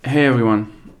Hey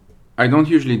everyone. I don't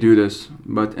usually do this,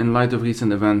 but in light of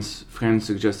recent events, friends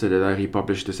suggested that I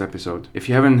republish this episode. If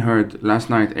you haven't heard, last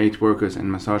night 8 workers in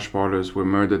massage parlors were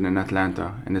murdered in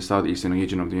Atlanta, in the southeastern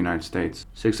region of the United States.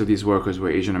 6 of these workers were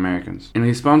Asian Americans. In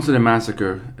response to the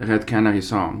massacre, Red Canary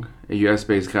Song, a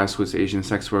US-based grassroots Asian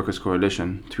sex workers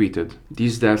coalition, tweeted,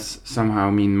 "These deaths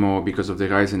somehow mean more because of the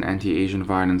rise in anti-Asian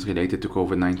violence related to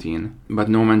COVID-19, but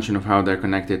no mention of how they're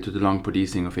connected to the long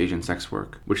policing of Asian sex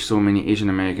work, which so many Asian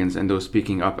Americans and those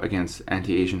speaking up against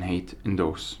anti-Asian hate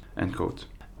endorse." End quote.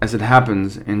 As it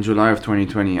happens, in July of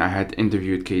 2020, I had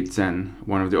interviewed Kate Zen,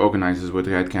 one of the organizers with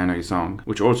Red Canary Song,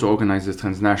 which also organizes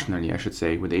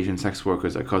transnationally, with Asian sex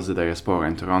workers across the diaspora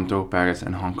in Toronto, Paris,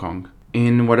 and Hong Kong.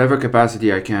 In whatever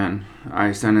capacity I can,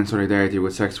 I stand in solidarity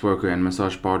with sex worker and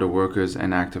massage parlor workers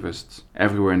and activists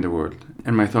everywhere in the world,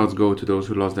 and my thoughts go to those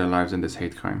who lost their lives in this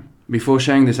hate crime. Before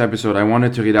sharing this episode, I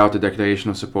wanted to read out the declaration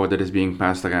of support that is being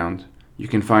passed around. You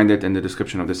can find it in the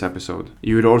description of this episode.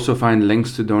 You will also find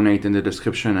links to donate in the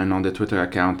description and on the Twitter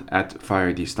account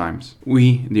 @FireTheseTimes.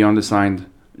 We, the undersigned,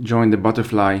 join the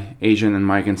Butterfly Asian and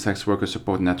Migrant Sex Worker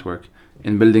Support Network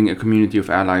in building a community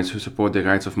of allies who support the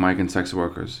rights of migrant sex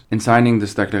workers. In signing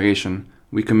this declaration,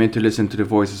 we commit to listen to the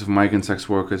voices of migrant sex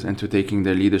workers and to taking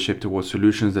their leadership towards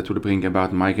solutions that will bring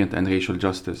about migrant and racial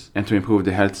justice, and to improve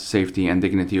the health, safety, and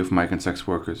dignity of migrant sex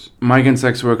workers. Migrant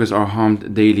sex workers are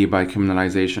harmed daily by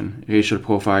criminalization, racial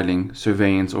profiling,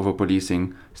 surveillance over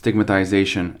policing,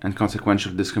 stigmatization, and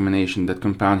consequential discrimination that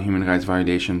compound human rights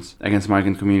violations against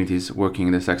migrant communities working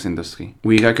in the sex industry.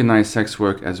 We recognize sex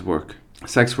work as work.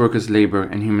 Sex workers' labor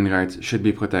and human rights should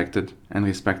be protected and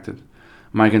respected.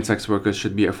 Migrant sex workers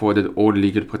should be afforded all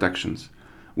legal protections.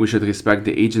 We should respect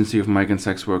the agency of migrant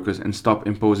sex workers and stop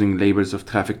imposing labels of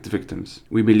trafficked victims.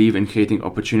 We believe in creating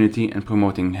opportunity and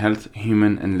promoting health,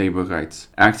 human, and labor rights.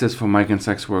 Access for migrant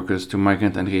sex workers to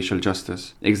migrant and racial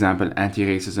justice, example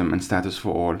anti-racism and status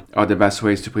for all, are the best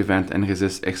ways to prevent and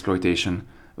resist exploitation,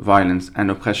 violence,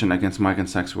 and oppression against migrant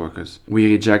sex workers. We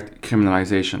reject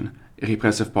criminalization,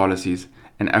 repressive policies,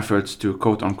 and efforts to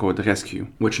quote-unquote rescue,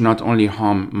 which not only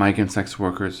harm migrant sex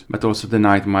workers, but also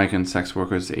denied migrant sex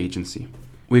workers the agency.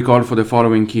 We call for the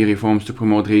following key reforms to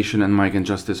promote racial and migrant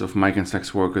justice of migrant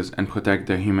sex workers and protect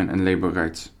their human and labor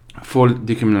rights. Full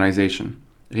decriminalization.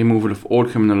 Removal of all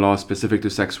criminal laws specific to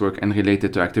sex work and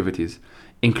related to activities,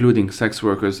 including sex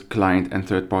workers, client, and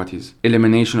third parties.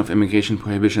 Elimination of immigration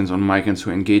prohibitions on migrants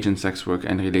who engage in sex work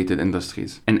and related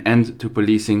industries. An end to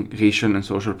policing, racial and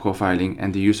social profiling,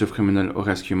 and the use of criminal or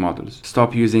rescue models.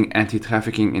 Stop using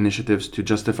anti-trafficking initiatives to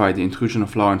justify the intrusion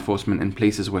of law enforcement in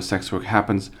places where sex work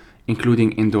happens,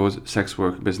 including indoors sex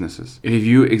work businesses.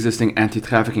 Review existing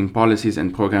anti-trafficking policies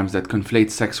and programs that conflate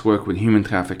sex work with human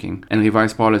trafficking, and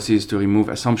revise policies to remove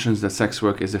assumptions that sex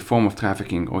work is a form of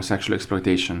trafficking or sexual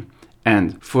exploitation.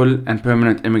 And full and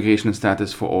permanent immigration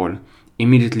status for all.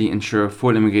 Immediately ensure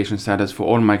full immigration status for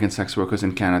all migrant sex workers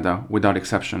in Canada, without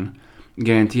exception.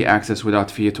 Guarantee access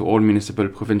without fear to all municipal,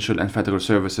 provincial, and federal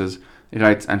services,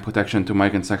 rights, and protection to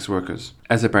migrant sex workers.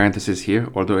 As a parenthesis here,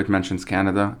 although it mentions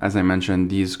Canada, as I mentioned,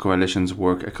 these coalitions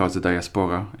work across the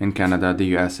diaspora, in Canada,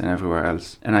 the US, and everywhere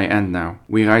else. And I end now.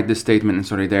 We write this statement in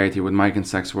solidarity with migrant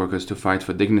sex workers to fight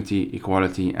for dignity,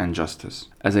 equality, and justice.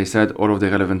 As I said, all of the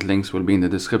relevant links will be in the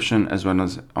description, as well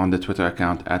as on the Twitter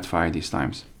account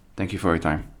 @FireTheseTimes. Thank you for your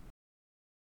time.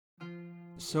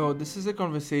 So this is a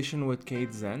conversation with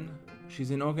Kate Zen.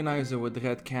 She's an organizer with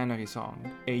Red Canary Song,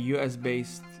 a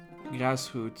US-based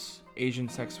grassroots Asian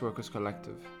sex workers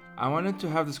collective. I wanted to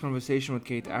have this conversation with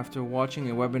Kate after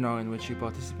watching a webinar in which she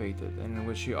participated and in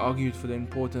which she argued for the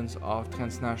importance of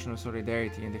transnational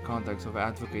solidarity in the context of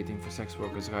advocating for sex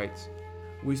workers' rights.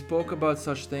 We spoke about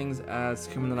such things as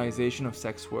criminalization of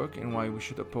sex work and why we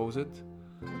should oppose it,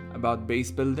 about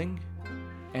Basebuilding,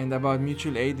 and about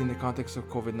mutual aid in the context of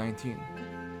COVID-19.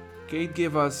 Kate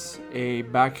gave us a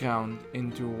background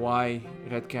into why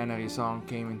Red Canary Song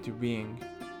came into being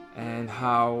and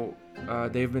how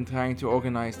they've been trying to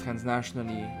organize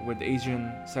transnationally with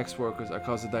Asian sex workers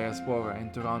across the diaspora in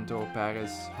Toronto,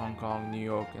 Paris, Hong Kong, New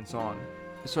York, and so on.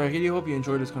 So I really hope you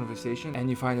enjoyed this conversation and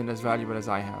you find it as valuable as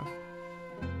I have.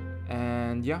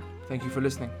 And yeah, thank you for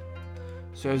listening.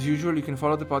 So as usual, you can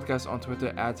follow the podcast on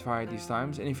Twitter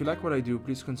 @FireTheseTimes, and if you like what I do,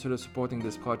 please consider supporting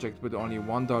this project with only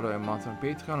 $1 a month on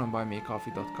Patreon on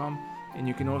buymeacoffee.com, and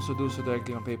you can also do so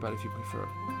directly on PayPal if you prefer.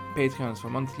 Patreon is for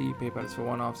monthly, PayPal is for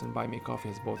one-offs, and Buy Me Coffee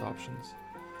has both options.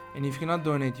 And if you cannot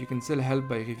donate, you can still help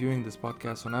by reviewing this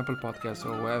podcast on Apple Podcasts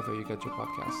or wherever you get your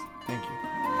podcasts. Thank you.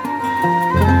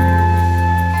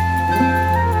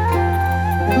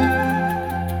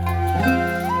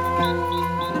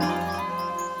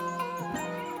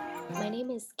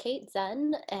 Kate Zen.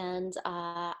 Zen, and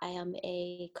I am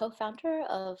a co-founder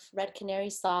of Red Canary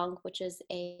Song, which is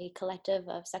a collective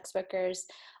of sex workers,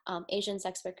 Asian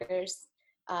sex workers,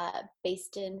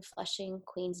 based in Flushing,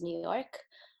 Queens, New York.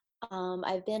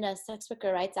 I've been a sex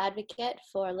worker rights advocate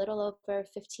for a little over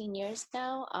 15 years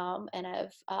now, and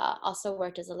I've also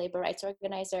worked as a labor rights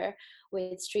organizer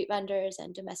with street vendors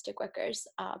and domestic workers,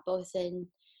 both in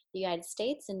the United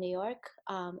States, in New York,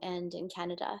 and in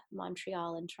Canada,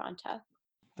 Montreal and Toronto.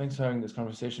 Thanks for having this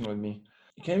conversation with me.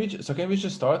 Can we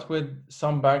just start with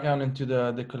some background into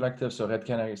the collective? So Red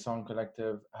Canary Song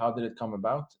Collective, how did it come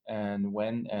about and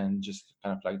when, and just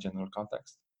kind of like general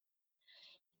context?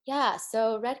 Yeah,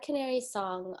 so Red Canary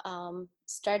Song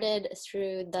started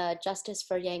through the Justice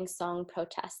for Yang Song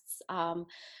protests.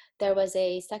 There was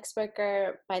a sex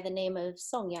worker by the name of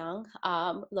Song Yang,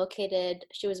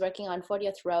 she was working on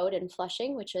 40th Road in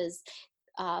Flushing, which is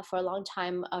for a long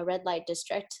time a red light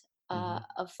district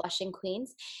of Flushing,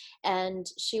 Queens. And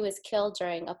she was killed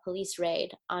during a police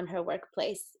raid on her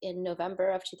workplace in November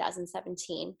of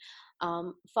 2017.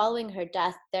 Following her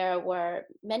death, there were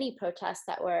many protests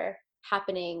that were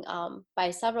happening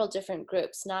by several different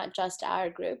groups, not just our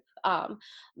group.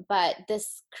 But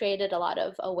this created a lot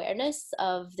of awareness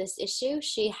of this issue.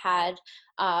 She had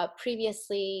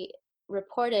previously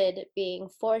reported being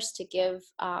forced to give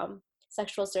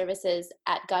sexual services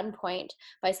at gunpoint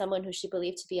by someone who she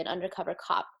believed to be an undercover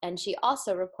cop. And she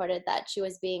also reported that she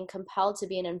was being compelled to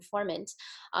be an informant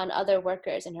on other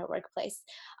workers in her workplace.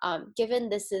 Given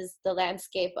this is the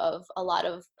landscape of a lot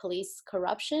of police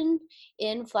corruption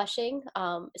in Flushing,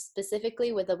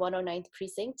 specifically with the 109th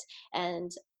precinct,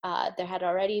 and there had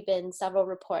already been several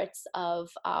reports of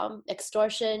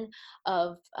extortion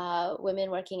of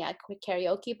women working at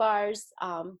karaoke bars,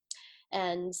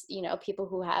 and people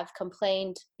who have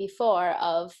complained before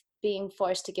of being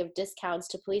forced to give discounts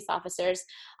to police officers.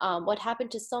 What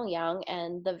happened to Song Yang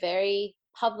and the very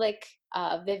public,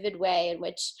 vivid way in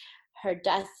which her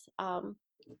death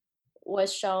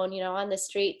was shown, on the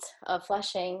street of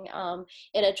Flushing,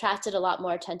 it attracted a lot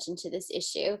more attention to this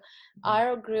issue.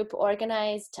 Our group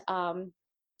organized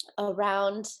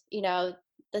around,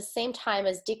 the same time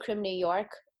as Decrim New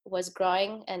York was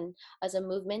growing and as a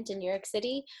movement in New York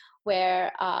City,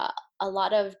 where a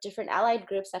lot of different allied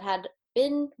groups that had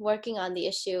been working on the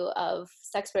issue of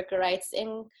sex worker rights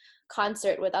in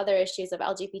concert with other issues of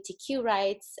LGBTQ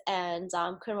rights and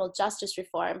criminal justice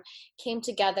reform came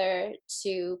together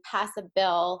to pass a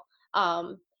bill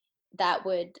that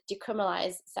would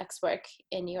decriminalize sex work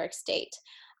in New York State.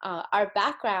 Our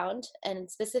background, and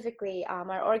specifically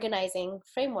our organizing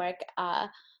framework,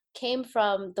 came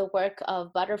from the work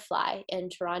of Butterfly in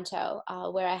Toronto,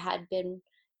 where I had been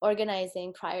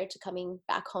organizing prior to coming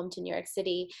back home to New York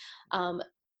City.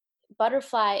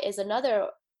 Butterfly is another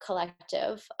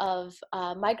collective of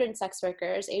migrant sex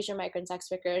workers, Asian migrant sex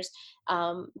workers,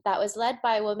 that was led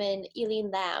by a woman,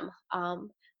 Eileen Lam,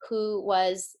 who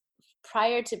was,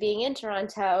 prior to being in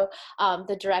Toronto,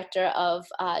 the director of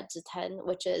Jiten,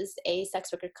 which is a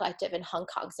sex worker collective in Hong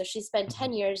Kong. So she spent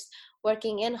 10 years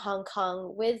working in Hong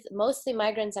Kong with mostly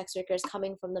migrant sex workers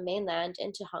coming from the mainland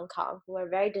into Hong Kong, who are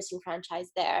very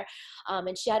disenfranchised there.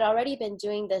 And she had already been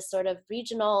doing this sort of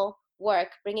regional work,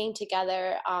 bringing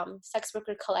together sex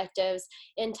worker collectives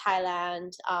in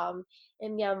Thailand,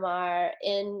 in Myanmar,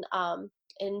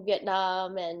 in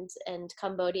Vietnam and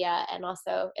Cambodia, and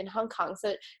also in Hong Kong.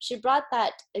 So she brought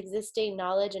that existing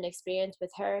knowledge and experience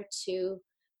with her to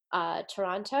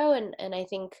Toronto. And I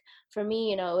think for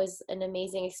me, it was an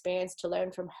amazing experience to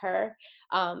learn from her,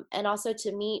 and also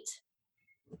to meet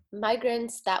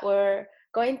migrants that were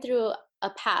going through a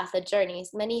path, a journey.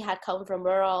 Many had come from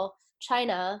rural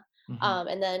China,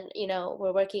 and then,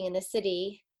 were working in the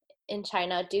city in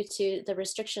China due to the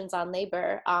restrictions on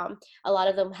labor. A lot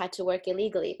of them had to work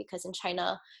illegally because in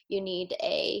China you need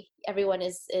everyone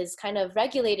is kind of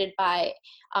regulated by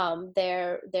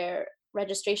their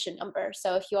registration number.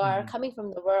 So if you are coming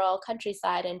from the rural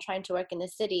countryside and trying to work in the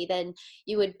city, then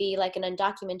you would be like an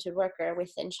undocumented worker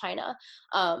within China.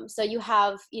 So you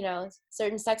have,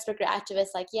 certain sex worker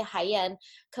activists like Ye Haiyan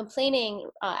complaining,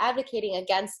 advocating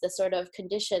against the sort of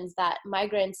conditions that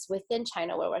migrants within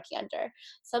China were working under.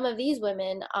 Some of these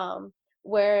women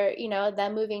were,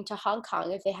 them moving to Hong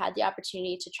Kong if they had the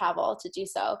opportunity to travel to do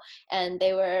so. And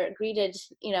they were greeted,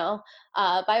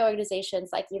 by organizations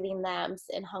like Eileen Lam's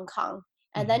in Hong Kong.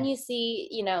 And then you see,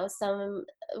 some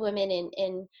women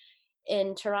in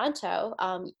in Toronto,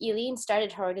 Eileen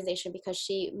started her organization because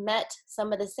she met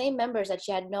some of the same members that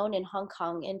she had known in Hong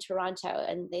Kong in Toronto,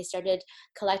 and they started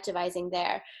collectivizing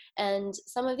there. And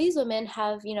some of these women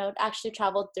have, actually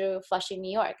traveled through Flushing,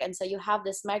 New York. And so you have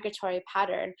this migratory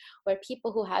pattern where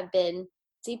people who have been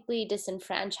deeply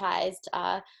disenfranchised,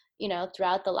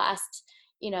 throughout the last,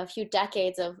 few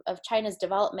decades of China's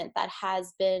development, that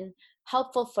has been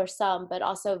helpful for some, but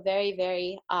also very,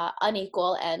 very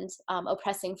unequal and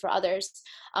oppressing for others.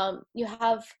 You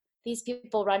have these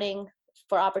people running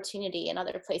for opportunity in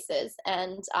other places,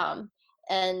 and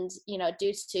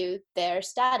due to their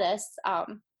status,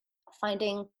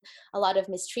 finding a lot of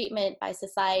mistreatment by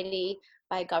society,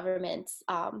 by governments,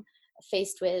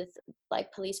 faced with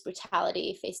like police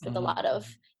brutality, faced with a lot of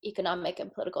economic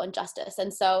and political injustice.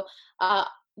 And so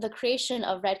the creation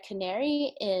of Red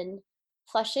Canary in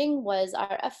Flushing was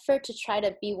our effort to try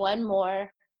to be one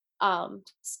more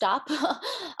stop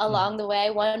along the way,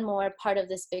 one more part of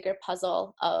this bigger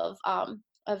puzzle of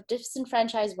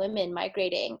disenfranchised women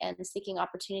migrating and seeking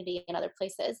opportunity in other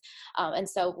places. And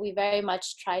so we very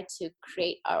much tried to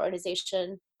create our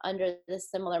organization under this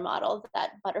similar model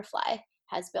that Butterfly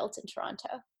has built in Toronto.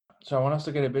 So I want us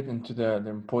to get a bit into the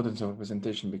importance of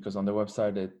representation, because on the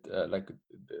website,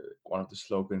 one of the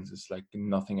slogans is like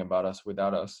 "Nothing about us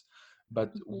without us."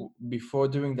 But before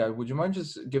doing that, would you mind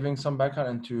just giving some background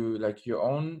into like your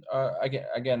own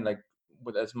again like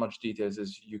with as much details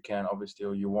as you can, obviously,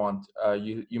 or you want?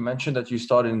 You mentioned that you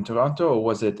started in Toronto, or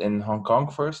was it in Hong Kong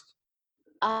first?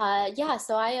 Yeah,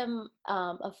 so I am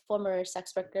a former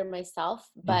sex worker myself,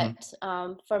 but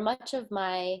for much of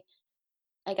my,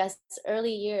 I guess,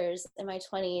 early years in my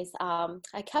 20s,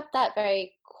 I kept that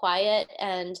very quiet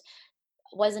and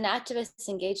was an activist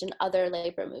engaged in other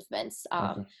labor movements.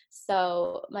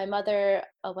 So my mother,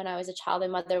 when I was a child, my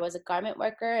mother was a garment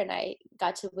worker, and I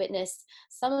got to witness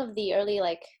some of the early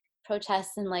like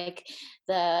protests in like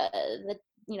the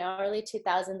early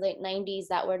 2000s, late 90s,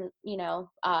 that were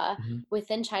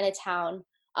within Chinatown.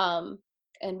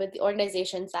 And with the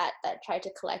organizations that tried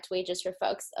to collect wages for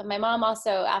folks. My mom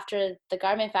also, after the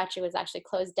garment factory was actually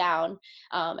closed down,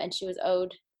 and she was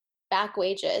owed back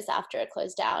wages after it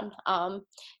closed down,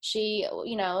 she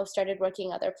started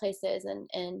working other places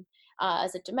and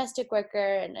as a domestic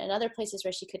worker and other places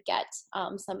where she could get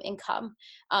some income.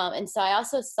 And so I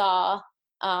also saw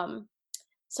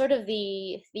sort of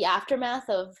the aftermath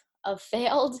of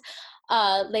failed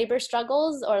labor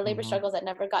struggles, or labor struggles that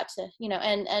never got to,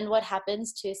 and what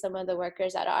happens to some of the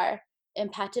workers that are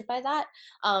impacted by that.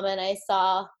 And I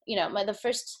saw,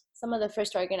 some of the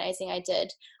first organizing I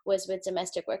did was with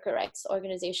domestic worker rights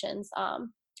organizations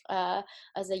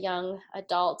as a young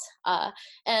adult.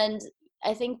 And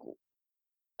I think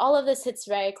all of this hits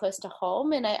very close to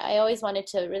home. And I always wanted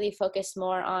to really focus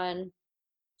more on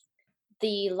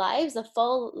the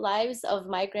full lives of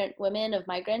migrant women, of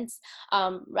migrants,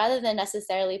 rather than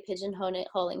necessarily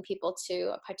pigeonholing people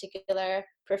to a particular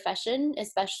profession,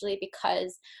 especially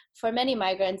because for many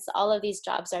migrants, all of these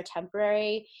jobs are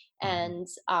temporary, and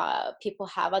people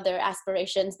have other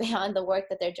aspirations beyond the work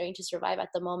that they're doing to survive at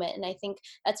the moment. And I think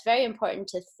that's very important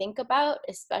to think about,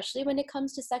 especially when it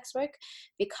comes to sex work,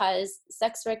 because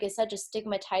sex work is such a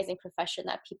stigmatizing profession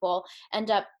that people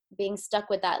end up being stuck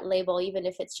with that label, even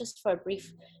if it's just for a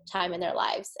brief time in their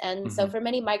lives. And so for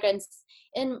many migrants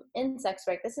in sex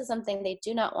work, this is something they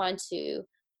do not want to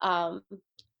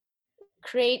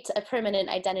create a permanent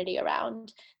identity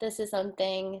around. This is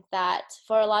something that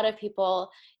for a lot of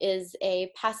people is a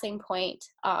passing point,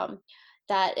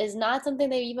 that is not something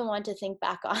they even want to think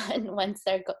back on once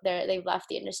they've left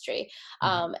the industry.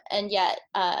 And yet,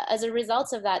 as a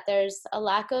result of that, there's a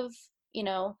lack of,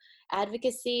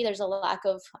 advocacy. There's a lack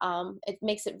of, it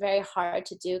makes it very hard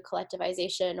to do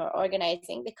collectivization or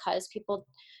organizing, because people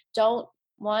don't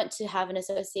want to have an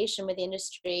association with the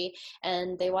industry,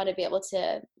 and they want to be able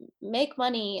to make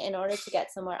money in order to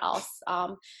get somewhere else.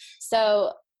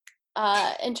 So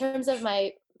in terms of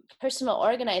my personal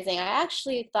organizing, I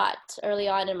actually thought early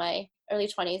on in my early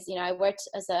 20s, I worked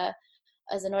as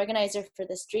an organizer for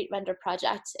the Street Vendor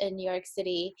Project in New York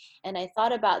City, and I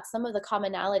thought about some of the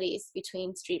commonalities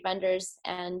between street vendors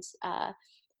and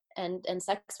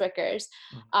sex workers.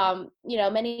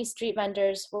 Many street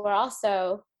vendors were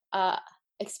also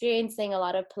experiencing a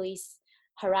lot of police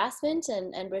harassment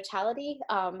and brutality.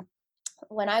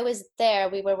 When I was there,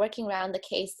 we were working around the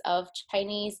case of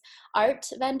Chinese art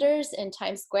vendors in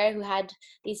Times Square who had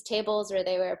these tables where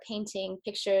they were painting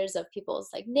pictures of people's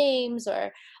like names,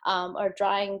 or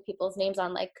drawing people's names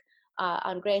on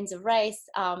on grains of rice.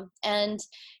 And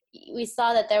we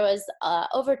saw that there was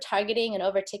over targeting and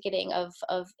over ticketing of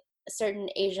certain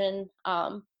Asian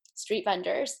street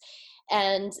vendors.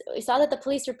 And we saw that the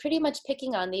police were pretty much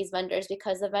picking on these vendors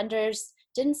because the vendors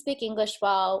didn't speak English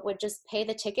well, would just pay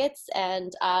the tickets,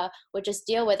 and would just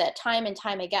deal with it time and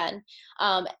time again.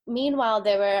 Meanwhile,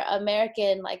 there were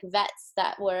American like vets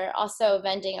that were also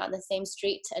vending on the same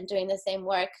street and doing the same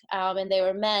work, and they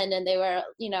were men, and they were,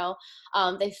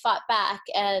 they fought back,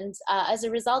 and as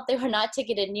a result, they were not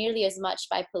ticketed nearly as much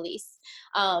by police.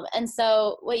 And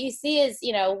so what you see is,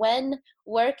 when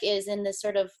work is in this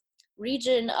sort of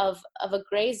region of a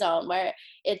gray zone where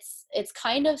it's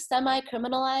kind of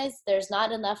semi-criminalized, there's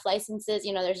not enough licenses,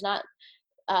 there's not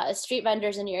street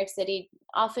vendors in New York City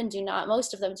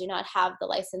most of them do not have the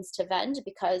license to vend,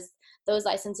 because those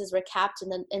licenses were capped in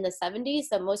the 70s.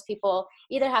 So most people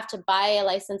either have to buy a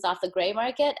license off the gray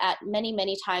market at many,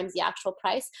 many times the actual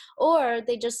price, or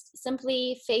they just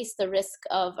simply face the risk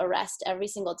of arrest every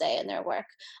single day in their work.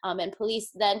 And police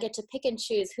then get to pick and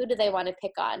choose who do they want to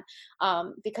pick on,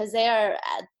 because they are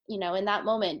in that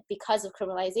moment, because of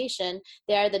criminalization,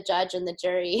 they are the judge and the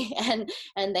jury,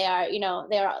 and they are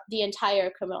the entire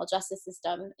criminal justice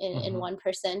system in one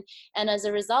person. And as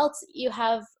a result, you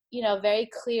have very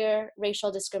clear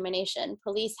racial discrimination.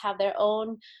 Police have their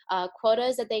own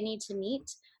quotas that they need to meet.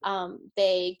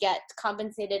 They get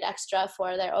compensated extra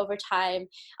for their overtime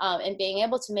and being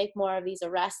able to make more of these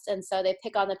arrests. And so they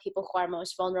pick on the people who are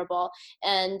most vulnerable.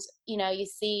 And, you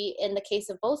see in the case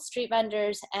of both street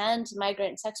vendors and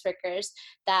migrant sex workers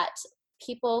that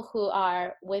people who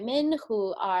are women,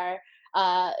 who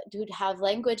have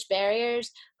language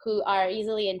barriers, who are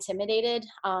easily intimidated,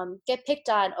 get picked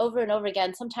on over and over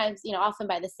again, sometimes, often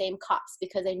by the same cops,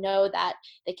 because they know that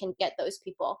they can get those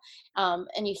people.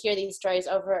 And you hear these stories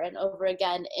over and over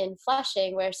again in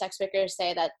Flushing, where sex workers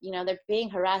say that, they're being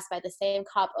harassed by the same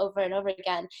cop over and over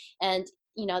again. And,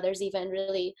 there's even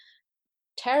really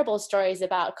terrible stories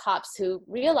about cops who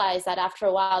realize that after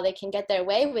a while they can get their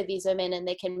way with these women, and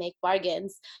they can make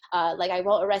bargains, like, I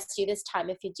won't arrest you this time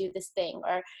if you do this thing,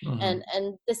 or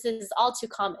and this is all too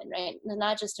common, right?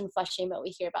 Not just in Flushing, but we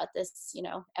hear about this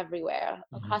everywhere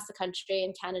across the country,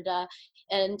 in Canada,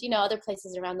 and other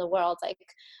places around the world. Like,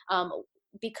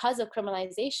 because of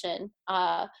criminalization,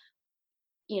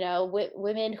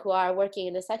 women who are working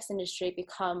in the sex industry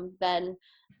become then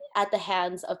at the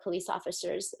hands of police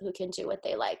officers who can do what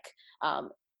they like.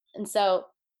 And so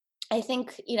I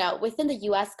think, within the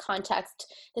US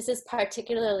context, this is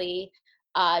particularly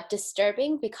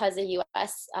disturbing, because the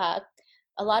US,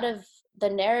 a lot of the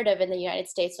narrative in the United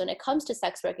States when it comes to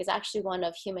sex work is actually one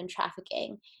of human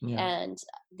trafficking. Yeah. And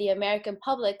the American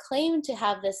public claim to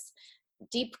have this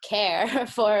deep care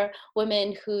for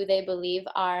women who they believe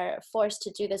are forced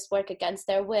to do this work against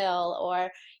their will, or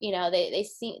they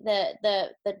see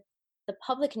the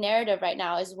public narrative right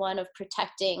now is one of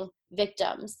protecting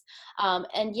victims,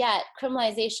 and yet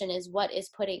criminalization is what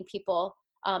is putting people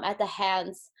at the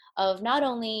hands of not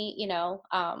only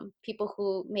people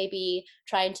who may be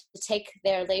trying to take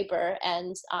their labor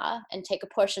and take a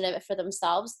portion of it for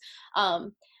themselves,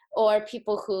 or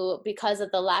people who, because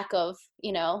of the lack of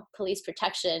police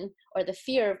protection or the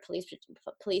fear of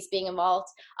police being involved,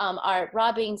 are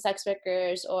robbing sex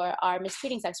workers or are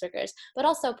mistreating sex workers. But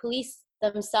also police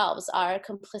themselves are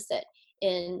complicit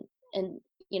in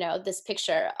this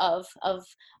picture of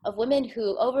women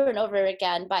who, over and over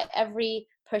again, by every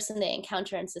person they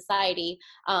encounter in society,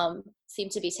 seem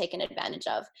to be taken advantage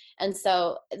of. And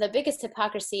so the biggest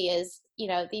hypocrisy is,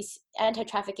 these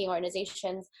anti-trafficking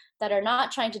organizations that are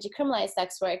not trying to decriminalize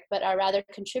sex work, but are rather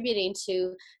contributing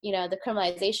to, the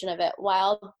criminalization of it,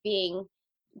 while being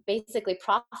basically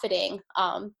profiting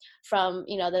from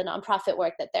the nonprofit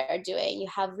work that they're doing. You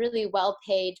have really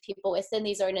well-paid people within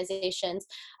these organizations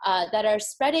that are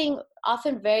spreading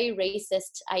often very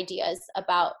racist ideas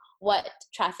about what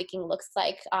trafficking looks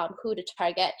like, who to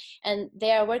target, and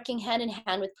they are working hand in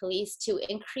hand with police to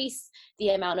increase the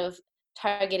amount of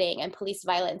targeting and police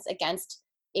violence against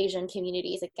Asian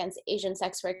communities, against Asian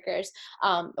sex workers,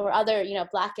 or other,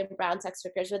 Black and brown sex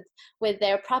workers, with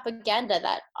their propaganda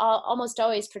that almost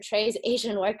always portrays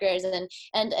Asian workers,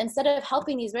 and instead of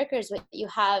helping these workers, what you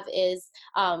have is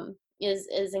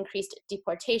increased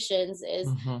deportations, is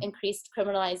increased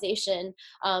criminalization,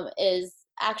 is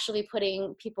actually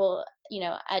putting people,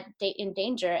 in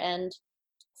danger, and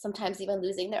sometimes even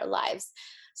losing their lives.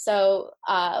 So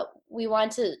we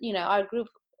want to, our group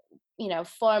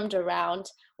formed around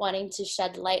wanting to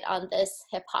shed light on this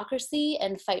hypocrisy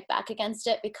and fight back against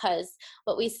it, because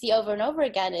what we see over and over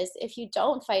again is, if you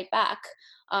don't fight back,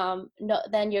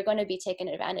 then you're going to be taken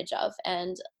advantage of.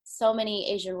 And so many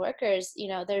Asian workers,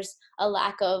 there's a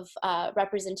lack of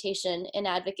representation in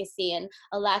advocacy, and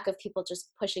a lack of people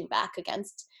just pushing back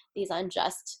against these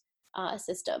unjust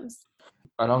systems.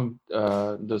 Along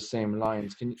those same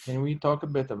lines, can we talk a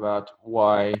bit about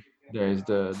why there is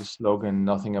the slogan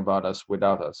 "Nothing about us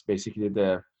without us"? Basically,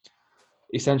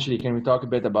 essentially, can we talk a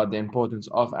bit about the importance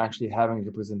of actually having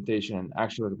representation and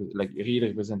actual like real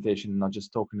representation, not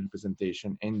just token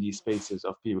representation in these spaces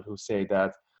of people who say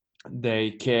that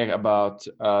they care about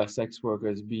sex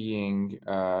workers being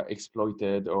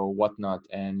exploited or whatnot,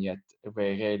 and yet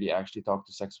very rarely actually talk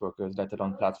to sex workers, let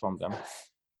alone platform them.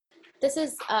 This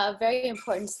is a very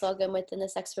important slogan within the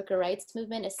sex worker rights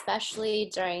movement,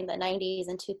 especially during the 90s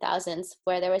and 2000s,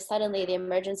 where there was suddenly the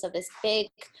emergence of this big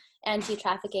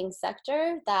anti-trafficking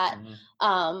sector that,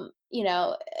 you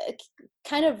know,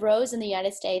 kind of rose in the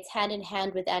United States hand in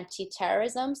hand with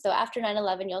anti-terrorism. So after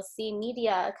 9/11, you'll see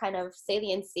media kind of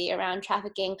saliency around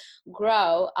trafficking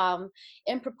grow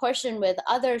in proportion with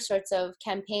other sorts of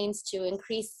campaigns to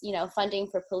increase, you know, funding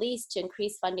for police, to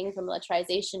increase funding for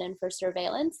militarization and for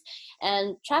surveillance.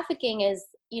 And trafficking is,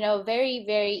 you know, very,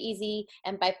 very easy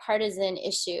and bipartisan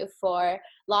issue for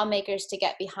lawmakers to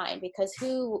get behind, because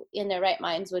who in their right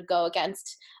minds would go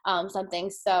against something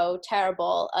so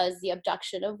terrible as the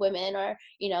abduction of women, or,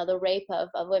 you know, the rape of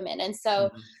women? And so,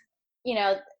 you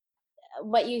know,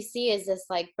 what you see is this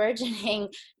like burgeoning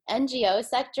NGO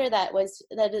sector that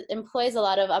employs a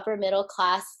lot of upper middle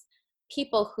class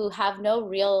people who have no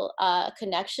real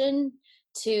connection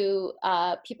to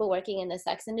people working in the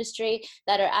sex industry,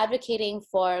 that are advocating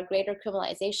for greater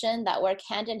criminalization, that work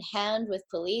hand in hand with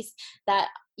police, that,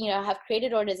 you know, have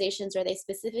created organizations where they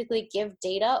specifically give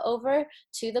data over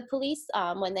to the police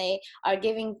when they are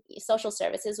giving social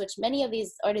services, which many of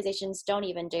these organizations don't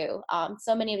even do.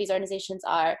 So many of these organizations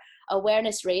are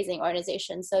awareness raising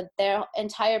organizations. So their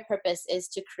entire purpose is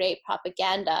to create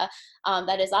propaganda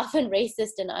that is often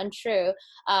racist and untrue,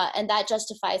 and that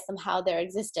justifies somehow their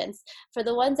existence. For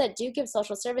the ones that do give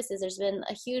social services, there's been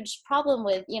a huge problem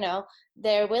with, you know,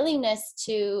 their willingness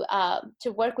to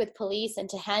work with police and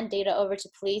to hand data over to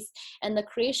police, and the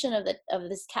creation of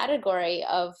this category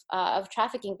of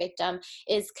trafficking victim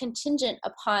is contingent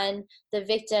upon the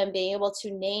victim being able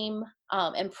to name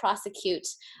and prosecute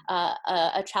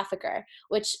a trafficker,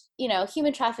 which, you know,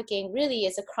 human trafficking really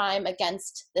is a crime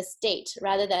against the state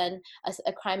rather than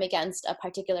a crime against a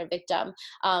particular victim.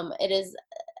 It is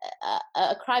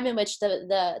a crime in which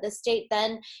the state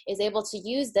then is able to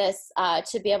use this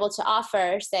to be able to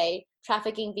offer, say,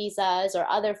 trafficking visas or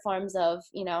other forms of,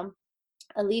 you know,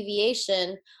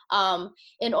 alleviation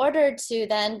in order to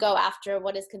then go after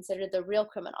what is considered the real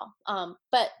criminal.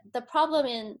 But the problem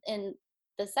in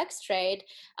the sex trade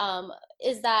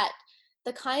is that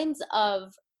the kinds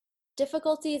of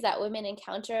difficulties that women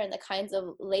encounter and the kinds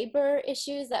of labor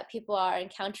issues that people are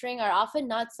encountering are often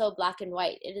not so black and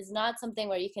white. It is not something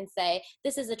where you can say,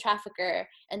 this is a trafficker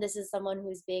and this is someone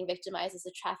who's being victimized as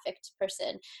a trafficked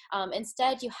person.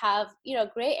 Instead, you have, you know,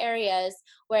 gray areas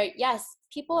where, yes,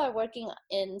 people are working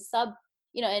in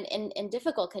in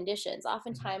difficult conditions,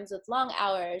 oftentimes with long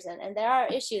hours, and there are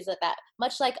issues with that,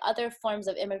 much like other forms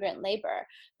of immigrant labor.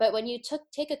 But when you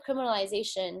take a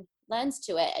criminalization lens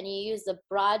to it and you use the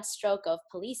broad stroke of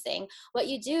policing, what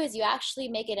you do is you actually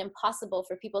make it impossible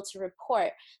for people to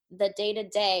report the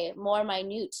day-to-day, more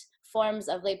minute forms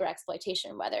of labor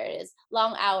exploitation, whether it is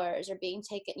long hours or being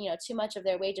taken, you know, too much of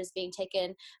their wages being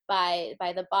taken by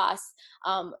the boss.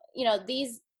 You know,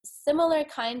 these similar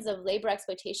kinds of labor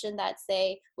exploitation that,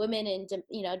 say, women in,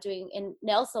 you know, doing in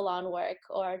nail salon work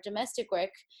or domestic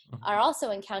work are also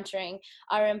encountering,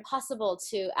 are impossible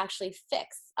to actually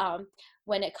fix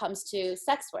when it comes to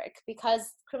sex work,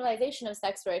 because criminalization of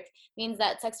sex work means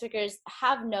that sex workers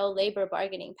have no labor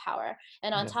bargaining power.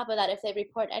 And on top of that, if they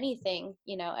report anything,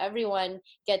 you know, everyone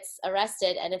gets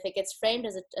arrested. And if it gets framed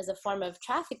as a form of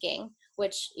trafficking,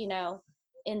 which, you know,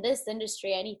 in this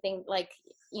industry, anything like,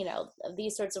 you know,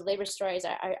 these sorts of labor stories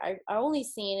are only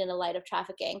seen in the light of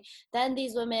trafficking, then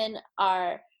these women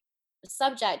are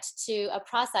subject to a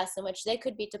process in which they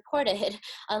could be deported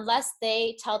unless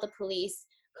they tell the police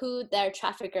who their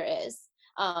trafficker is.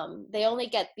 They only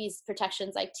get these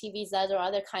protections like T visas or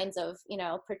other kinds of, you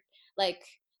know, like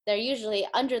they're usually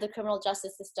under the criminal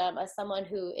justice system as someone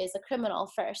who is a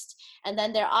criminal first, and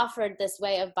then they're offered this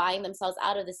way of buying themselves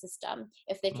out of the system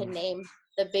if they can name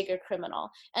the bigger criminal.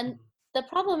 And the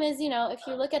problem is, you know, if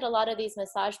you look at a lot of these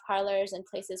massage parlors and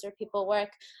places where people work,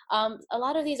 a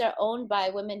lot of these are owned by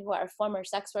women who are former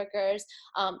sex workers.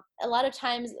 A lot of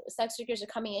times sex workers are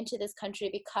coming into this country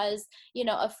because, you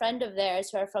know, a friend of theirs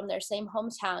who are from their same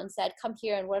hometown said, come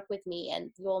here and work with me and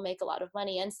you will make a lot of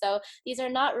money. And so these are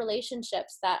not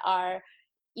relationships that are,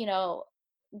 you know,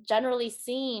 generally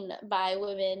seen by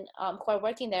women who are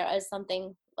working there as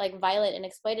something like violent and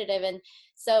exploitative. And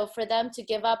so for them to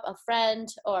give up a friend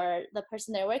or the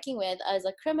person they're working with as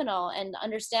a criminal and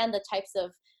understand the types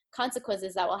of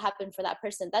consequences that will happen for that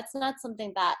person, that's not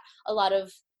something that a lot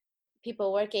of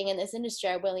people working in this industry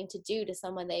are willing to do to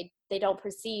someone they don't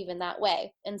perceive in that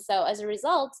way. And so as a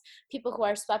result, people who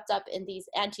are swept up in these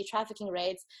anti-trafficking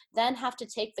raids then have to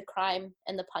take the crime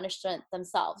and the punishment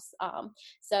themselves.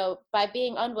 So by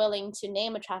being unwilling to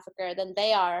name a trafficker, then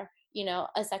they are, you know,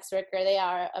 a sex worker, they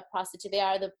are a prostitute, they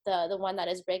are the one that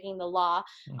is breaking the law.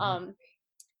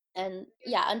 And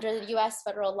yeah, under the US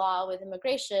federal law with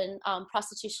immigration,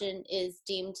 prostitution is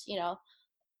deemed, you know,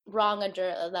 wrong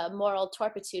under the moral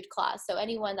turpitude clause. So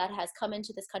anyone that has come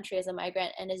into this country as a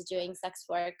migrant and is doing sex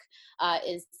work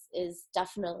is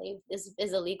definitely is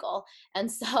illegal.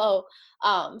 And so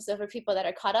so for people that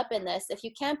are caught up in this, if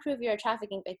you can't prove you're a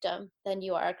trafficking victim, then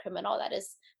you are a criminal that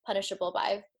is punishable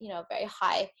by, you know, a very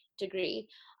high degree.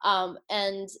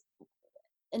 And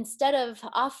instead of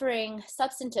offering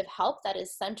substantive help that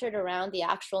is centered around the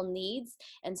actual needs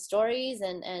and stories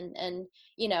and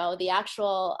you know, the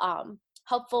actual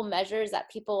helpful measures that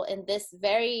people in this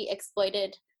very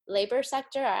exploited labor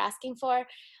sector are asking for,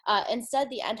 instead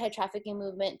the anti-trafficking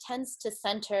movement tends to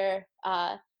center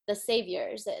the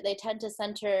saviors. They tend to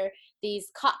center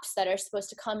these cops that are supposed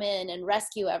to come in and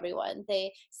rescue everyone.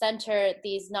 They center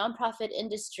these nonprofit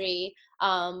industry,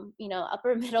 you know,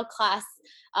 upper middle class,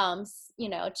 you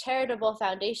know, charitable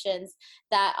foundations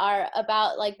that are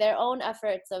about like their own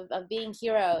efforts of being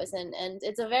heroes. And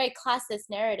it's a very classist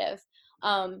narrative.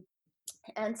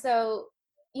 And so,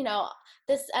 you know,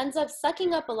 this ends up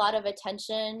sucking up a lot of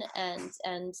attention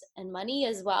and money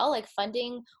as well. Like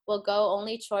funding will go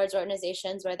only towards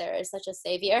organizations where there is such a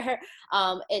savior.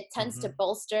 It tends to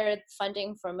bolster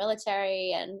funding for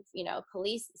military and, you know,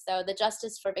 police. So the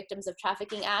Justice for Victims of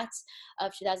Trafficking Act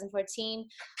of 2014,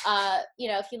 you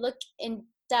know, if you look in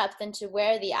depth into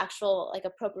where the actual like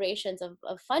appropriations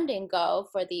of funding go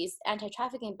for these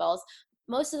anti-trafficking bills,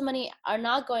 most of the money are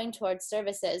not going towards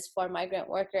services for migrant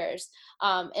workers.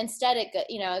 Instead,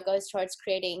 it goes towards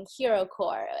creating Hero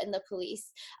Corps in the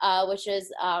police, which is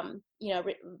you know,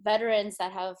 veterans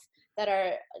that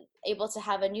are able to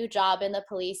have a new job in the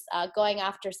police, going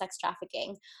after sex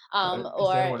trafficking. Is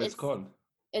that what it's called?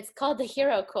 It's called the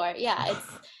Hero Corps. Yeah,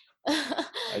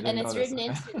 it's and it's written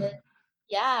into the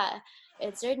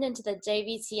it's written into the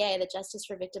JVTA, the Justice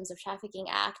for Victims of Trafficking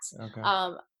Act. Okay.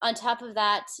 On top of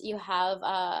that, you have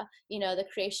you know, the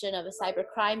creation of a cyber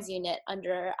crimes unit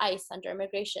under ICE, under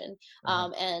immigration,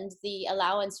 and the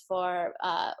allowance for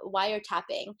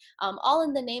wiretapping, all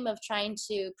in the name of trying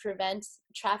to prevent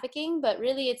trafficking. But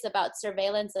really, it's about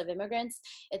surveillance of immigrants.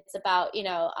 It's about, you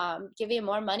know, giving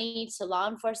more money to law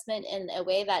enforcement in a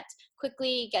way that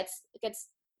quickly gets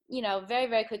you know, very,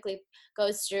 very quickly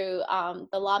goes through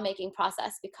the lawmaking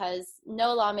process, because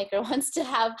no lawmaker wants to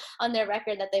have on their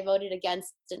record that they voted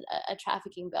against a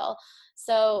trafficking bill.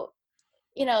 So,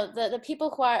 you know, the people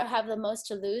who have the most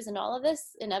to lose in all of this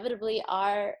inevitably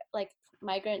are like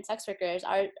migrant sex workers,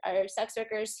 are sex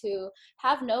workers who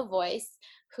have no voice,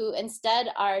 who instead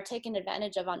are taken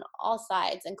advantage of on all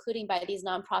sides, including by these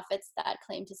nonprofits that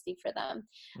claim to speak for them.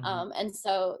 And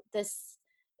so this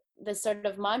sort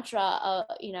of mantra,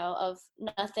 you know, of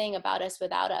nothing about us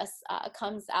without us,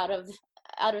 comes out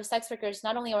of sex workers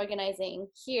not only organizing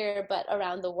here but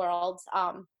around the world.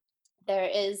 There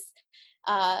is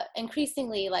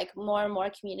increasingly like more and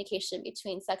more communication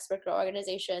between sex worker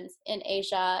organizations in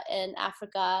Asia, in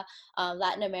Africa,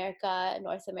 Latin America,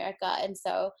 North America. And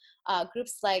so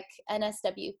groups like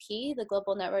NSWP, the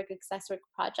Global Network of Sex Work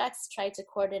Projects, try to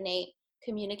coordinate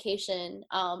communication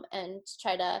and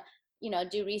try to, you know,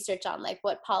 do research on like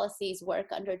what policies work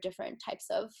under different types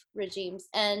of regimes.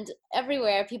 And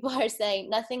everywhere people are saying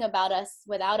nothing about us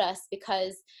without us,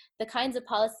 because the kinds of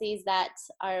policies that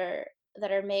are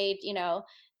made, you know,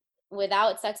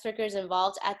 without sex workers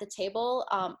involved at the table,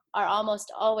 are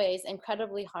almost always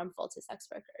incredibly harmful to sex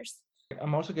workers.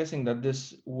 I'm also guessing that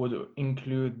this would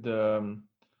include the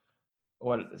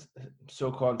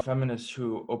so-called feminists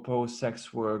who oppose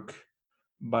sex work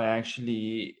by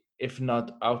actually, if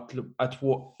not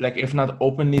if not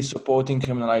openly supporting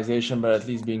criminalization, but at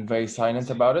least being very silent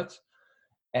about it.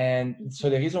 And so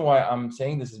the reason why I'm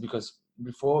saying this is because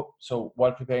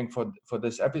while preparing for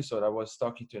this episode, I was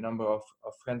talking to a number of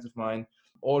friends of mine,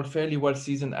 all fairly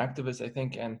well-seasoned activists, I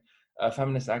think, and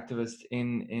feminist activists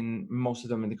in most of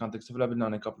them in the context of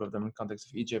Lebanon, a couple of them in the context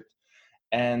of Egypt.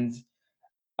 And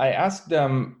I asked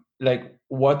them, like,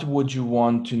 what would you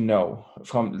want to know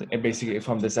from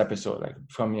this episode, like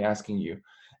from me asking you?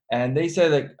 And they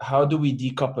said, like, how do we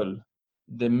decouple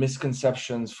the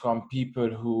misconceptions from people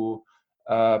who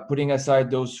putting aside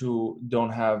those who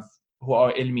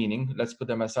are ill-meaning, let's put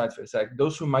them aside for a sec,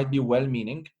 those who might be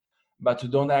well-meaning, but who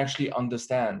don't actually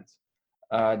understand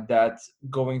that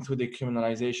going through the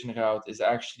criminalization route is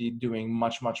actually doing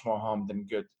much, much more harm than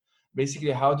good.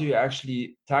 Basically, how do you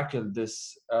actually tackle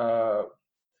this?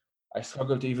 I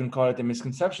struggle to even call it a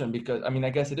misconception because, I mean, I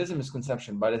guess it is a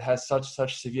misconception, but it has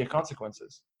such severe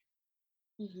consequences.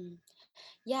 Mm-hmm.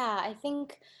 Yeah, I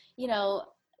think, you know,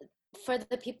 for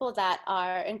the people that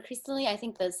are increasingly, I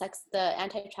think the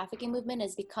anti-trafficking movement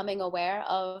is becoming aware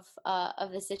of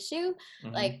this issue.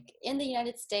 Mm-hmm. Like in the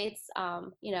United States,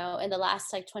 in the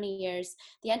last like 20 years,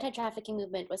 the anti-trafficking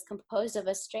movement was composed of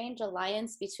a strange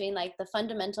alliance between like the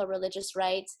fundamental religious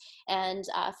rights and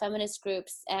feminist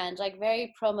groups and like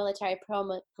very pro-military,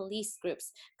 pro-police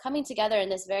groups coming together in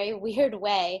this very weird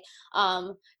way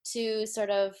to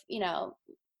sort of,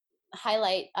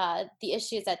 highlight the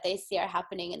issues that they see are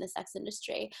happening in the sex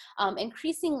industry.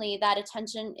 Increasingly, that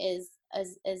attention is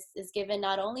given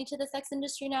not only to the sex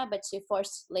industry now, but to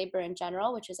forced labor in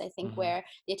general, which is, I think, where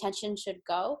the attention should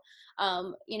go.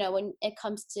 When it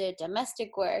comes to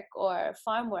domestic work or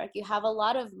farm work, you have a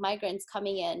lot of migrants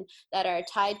coming in that are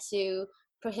tied to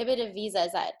prohibitive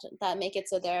visas that make it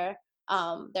so their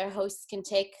hosts can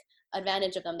take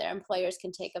advantage of them, their employers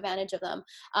can take advantage of them,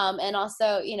 and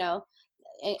also,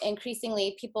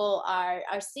 increasingly people are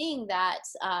seeing that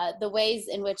the ways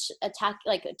in which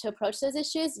to approach those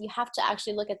issues, you have to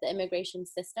actually look at the immigration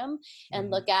system and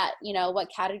look at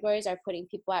what categories are putting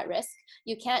people at risk.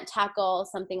 You can't tackle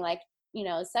something like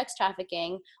sex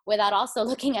trafficking without also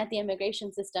looking at the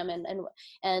immigration system,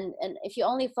 and if you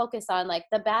only focus on like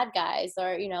the bad guys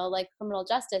or like criminal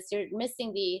justice, you're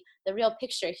missing the real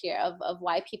picture here of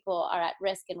why people are at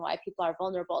risk and why people are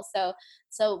vulnerable.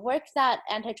 So work that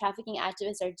anti-trafficking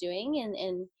activists are doing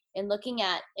in looking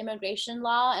at immigration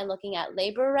law and looking at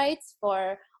labor rights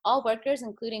for all workers,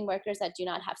 including workers that do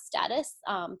not have status.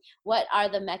 What are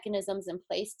the mechanisms in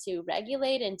place to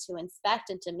regulate and to inspect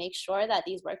and to make sure that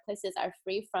these workplaces are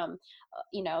free from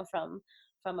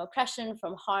oppression,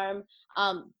 from harm?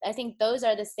 I think those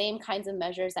are the same kinds of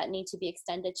measures that need to be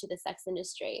extended to the sex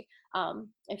industry.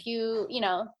 If you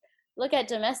look at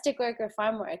domestic work or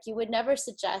farm work, you would never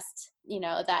suggest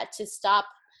that to stop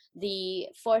the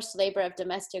forced labor of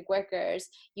domestic workers,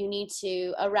 you need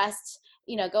to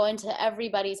go into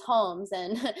everybody's homes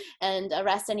and and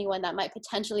arrest anyone that might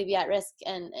potentially be at risk,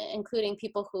 and including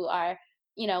people who are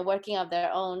working of their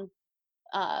own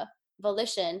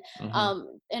volition.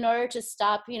 In order to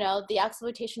stop the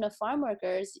exploitation of farm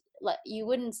workers, you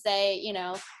wouldn't say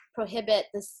prohibit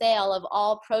the sale of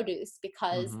all produce,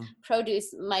 because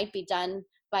produce might be done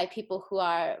by people who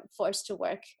are forced to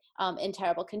work in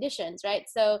terrible conditions, right?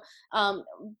 So,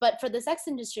 but for the sex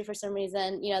industry, for some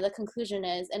reason, the conclusion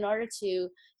is, in order to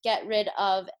get rid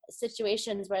of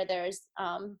situations where there's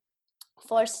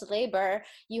forced labor,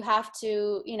 you have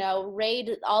to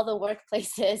raid all the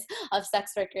workplaces of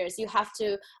sex workers. You have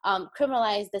to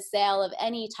criminalize the sale of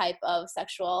any type of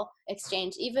sexual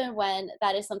exchange, even when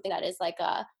that is something that is like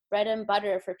a bread and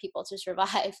butter for people to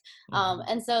survive.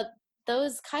 And so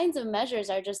those kinds of measures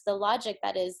are just, the logic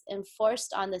that is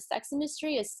enforced on the sex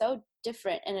industry is so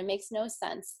different, and it makes no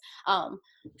sense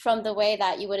from the way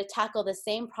that you would tackle the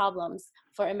same problems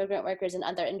for immigrant workers in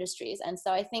other industries. And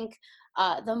so I think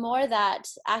the more that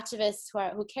activists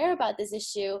who care about this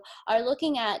issue are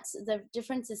looking at the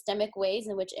different systemic ways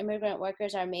in which immigrant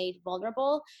workers are made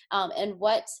vulnerable, and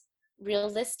what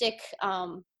realistic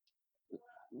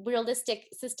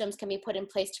systems can be put in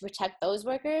place to protect those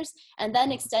workers, and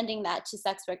then extending that to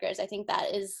sex workers, I think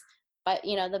that is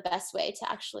the best way to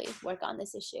actually work on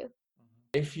this issue.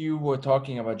 If you were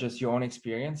talking about just your own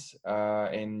experience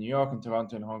in New York and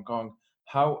Toronto and Hong Kong,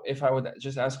 if I would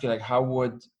just ask you, like, how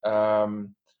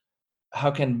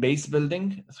can base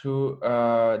building through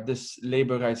this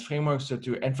labor rights framework, so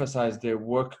to emphasize the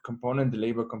work component, the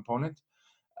labor component,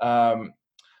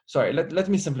 sorry, let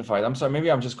me simplify it. I'm sorry,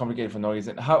 maybe I'm just complicated for no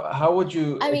reason. How would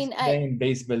you explain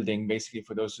base building, basically,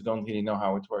 for those who don't really know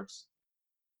how it works?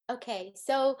 Okay,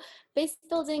 so base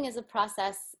building is a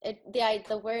process.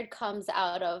 The word comes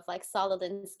out of like Saul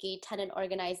Alinsky tenant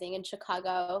organizing in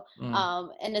Chicago,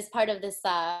 and is part of this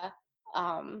a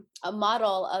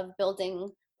model of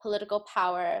building political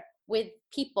power with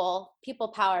people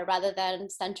power, rather than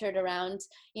centered around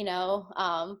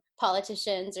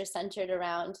politicians, or centered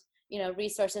around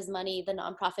resources, money, the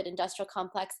nonprofit industrial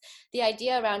complex. The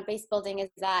idea around base building is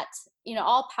that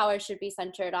all power should be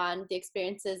centered on the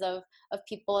experiences of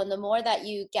people, and the more that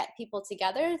you get people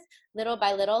together little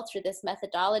by little through this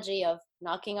methodology of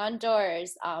knocking on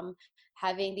doors,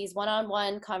 having these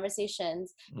one-on-one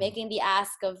conversations, making the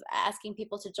ask of asking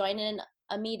people to join in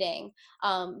a meeting,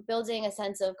 building a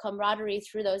sense of camaraderie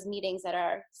through those meetings that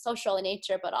are social in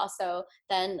nature, but also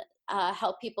then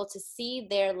help people to see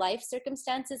their life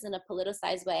circumstances in a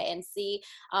politicized way and see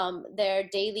their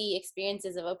daily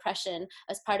experiences of oppression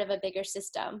as part of a bigger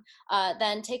system.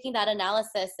 Then taking that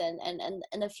analysis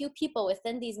and a few people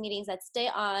within these meetings that stay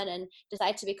on and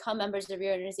decide to become members of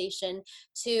your organization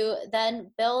to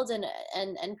then build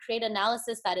and create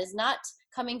analysis that is not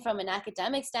coming from an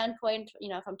academic standpoint,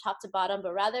 from top to bottom,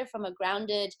 but rather from a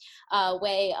grounded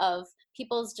way of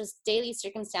people's just daily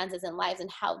circumstances and lives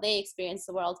and how they experience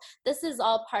the world. This is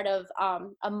all part of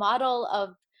a model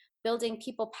of building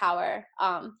people power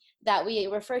that we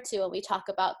refer to when we talk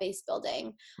about base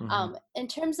building. In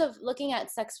terms of looking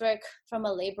at sex work from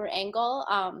a labor angle,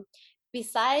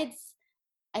 besides,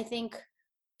 I think,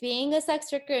 being a sex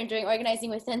worker and doing organizing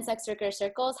within sex worker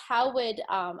circles, how would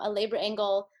a labor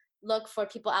angle look for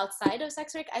people outside of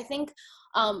sex work? I think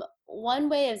one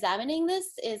way of examining this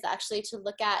is actually to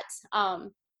look at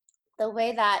the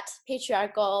way that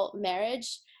patriarchal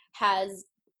marriage has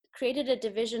created a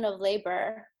division of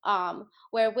labor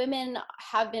where women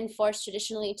have been forced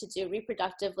traditionally to do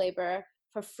reproductive labor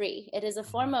for free. It is a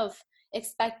form of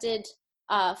expected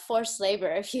forced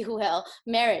labor, if you will.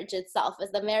 Marriage itself,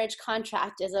 as the marriage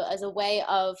contract, is a way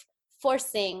of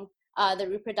forcing the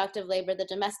reproductive labor, the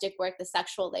domestic work, the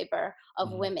sexual labor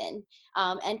of women,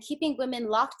 and keeping women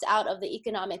locked out of the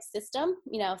economic system,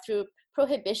 through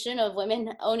prohibition of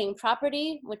women owning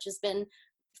property, which has been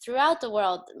throughout the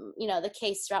world, the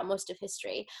case throughout most of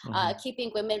history. Keeping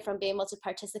women from being able to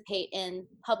participate in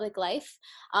public life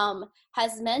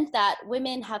has meant that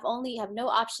women have no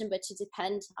option but to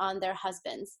depend on their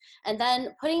husbands. And then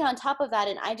putting on top of that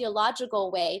an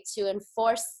ideological way to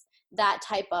enforce that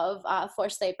type of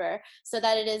forced labor, so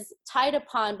that it is tied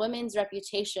upon women's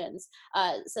reputations,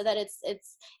 so that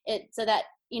so that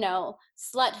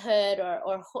sluthood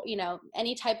or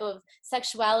any type of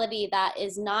sexuality that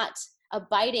is not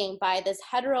abiding by this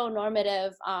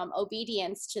heteronormative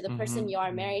obedience to the person you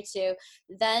are married to,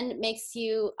 then makes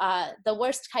you the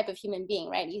worst type of human being,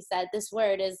 right? You said this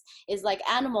word is like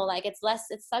animal, like it's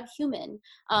subhuman.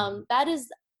 That is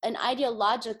an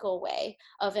ideological way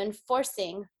of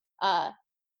enforcing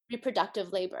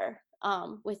reproductive labor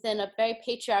within a very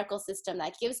patriarchal system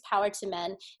that gives power to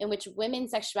men, in which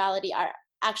women's sexuality are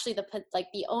actually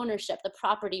the ownership, the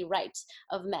property right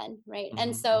of men, right?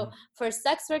 And so for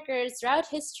sex workers throughout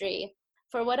history,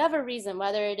 for whatever reason,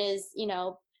 whether it is,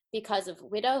 because of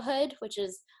widowhood, which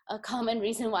is a common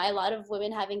reason why a lot of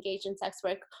women have engaged in sex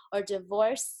work, or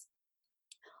divorce,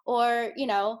 or,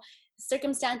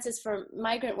 circumstances for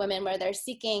migrant women where they're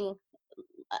seeking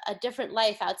a different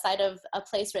life outside of a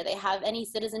place where they have any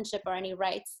citizenship or any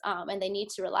rights, and they need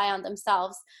to rely on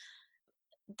themselves.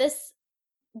 This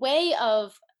way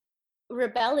of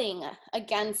rebelling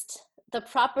against the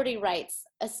property rights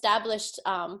established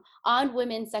on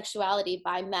women's sexuality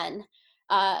by men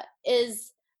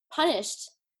is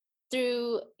punished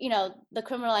through the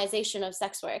criminalization of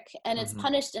sex work, and it's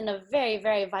punished in a very,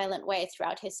 very violent way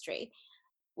throughout history.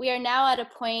 We are now at a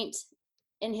point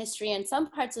in history in some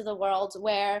parts of the world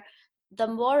where the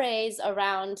mores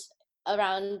around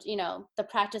the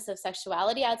practice of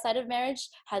sexuality outside of marriage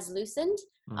has loosened.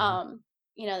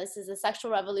 This is a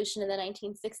sexual revolution in the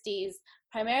 1960s,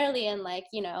 primarily in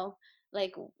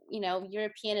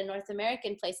European and North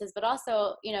American places, but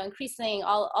also increasingly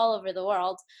all over the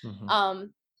world.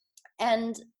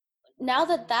 And now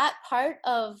that part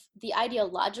of the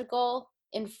ideological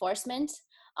enforcement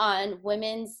on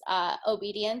women's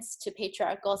obedience to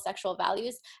patriarchal sexual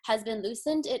values has been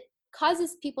loosened, it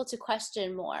causes people to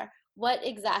question more what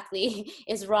exactly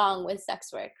is wrong with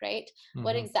sex work, right?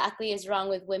 What exactly is wrong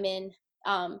with women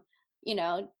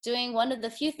doing one of the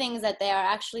few things that they are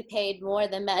actually paid more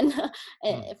than men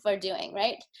for doing,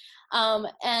 right?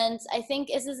 And I think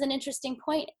this is an interesting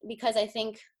point, because I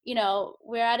think,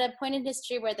 we're at a point in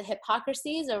history where the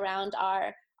hypocrisies around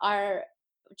our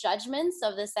judgments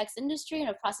of the sex industry and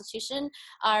of prostitution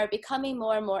are becoming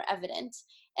more and more evident.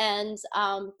 And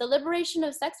the liberation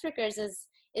of sex workers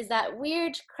is that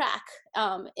weird crack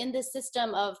in the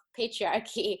system of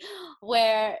patriarchy,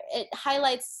 where it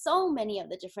highlights so many of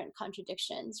the different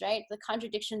contradictions, right? The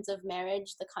contradictions of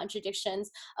marriage, the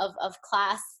contradictions of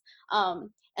class.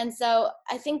 And so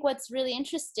I think what's really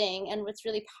interesting and what's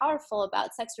really powerful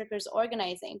about sex workers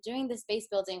organizing, doing this base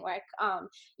building work,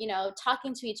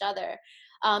 talking to each other,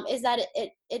 is that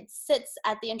it sits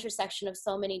at the intersection of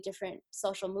so many different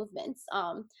social movements,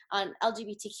 on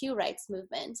LGBTQ rights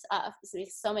movement.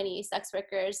 So many sex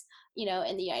workers,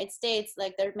 in the United States,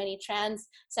 like there are many trans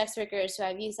sex workers who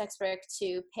have used sex work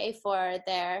to pay for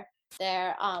their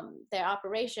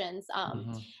operations,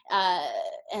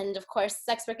 and of course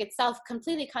sex work itself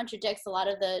completely contradicts a lot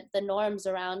of the norms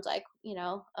around, like,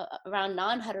 around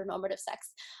non-heteronormative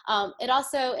sex. It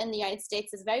also in the United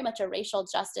States is very much a racial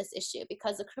justice issue,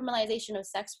 because the criminalization of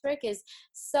sex work is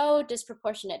so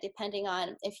disproportionate depending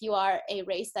on if you are a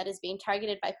race that is being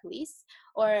targeted by police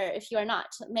or if you are not.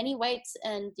 Many white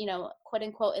and, quote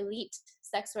unquote elite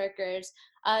sex workers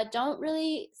don't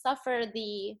really suffer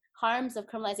the harms of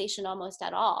criminalization almost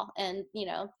at all. And,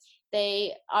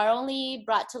 they are only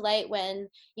brought to light when,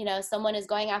 someone is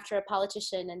going after a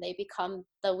politician and they become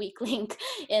the weak link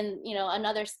in,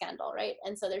 another scandal, right?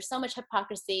 And so there's so much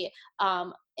hypocrisy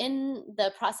in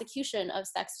the prosecution of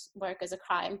sex work as a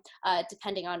crime,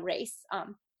 depending on race.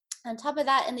 On top of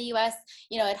that, in the US,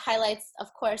 it highlights,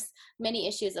 of course, many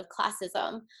issues of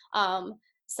classism.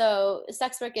 So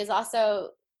sex work is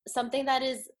also something that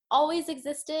is always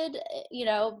existed,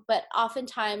 but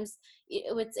oftentimes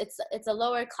it's a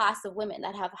lower class of women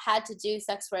that have had to do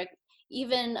sex work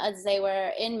even as they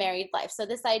were in married life. So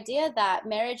this idea that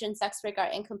marriage and sex work are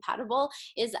incompatible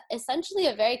is essentially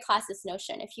a very classist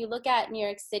notion. If you look at New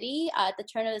York City at the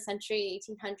turn of the century,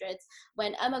 1800s,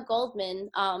 when Emma Goldman,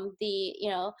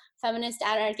 the feminist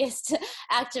anarchist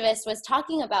activist, was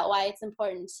talking about why it's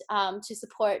important to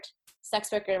support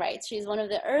sex worker rights. She's one of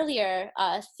the earlier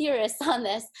theorists on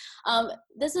this.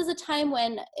 This was a time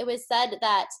when it was said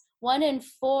that 1 in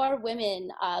 4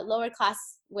 women, lower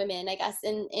class women, I guess,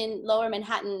 in lower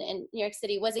Manhattan in New York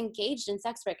City, was engaged in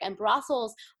sex work, and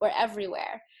brothels were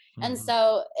everywhere. And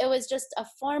so it was just a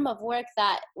form of work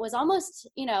that was almost,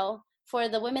 for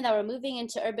the women that were moving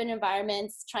into urban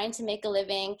environments, trying to make a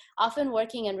living, often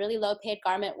working in really low paid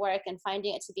garment work and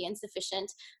finding it to be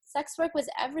insufficient. Sex work was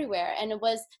everywhere. And it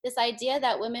was this idea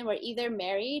that women were either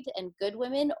married and good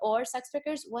women or sex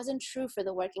workers wasn't true for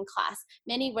the working class.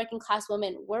 Many working class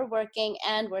women were working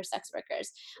and were sex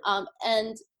workers.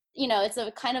 And it's a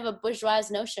kind of a bourgeois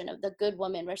notion of the good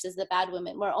woman versus the bad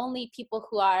woman, where only people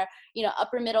who are,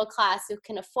 upper middle class who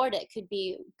can afford it could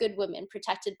be good women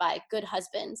protected by good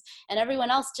husbands, and everyone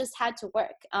else just had to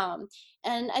work.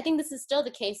 And I think this is still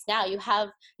the case now. You have,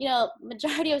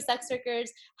 majority of sex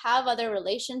workers have other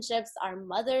relationships, are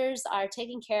mothers, are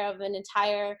taking care of an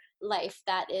entire life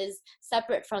that is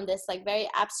separate from this like very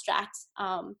abstract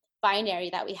binary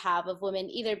that we have of women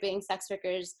either being sex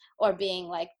workers or being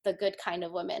like the good kind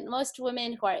of women. Most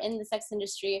women who are in the sex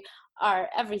industry are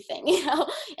everything,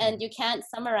 and you can't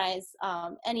summarize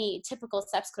any typical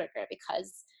sex worker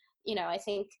because, I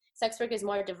think sex work is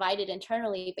more divided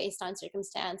internally based on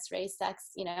circumstance, race,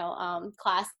 sex,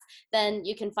 class. Then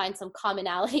you can find some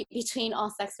commonality between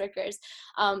all sex workers.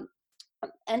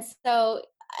 And so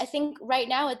I think right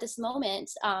now at this moment,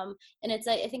 and it's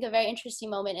I think a very interesting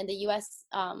moment in the U.S.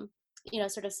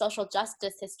 Sort of social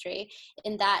justice history,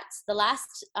 in that the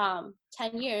last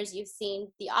 10 years you've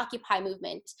seen the Occupy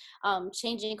movement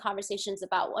changing conversations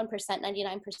about 1%,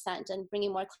 99%, and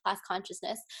bringing more class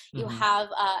consciousness. You have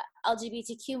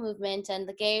LGBTQ movement and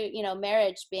the gay,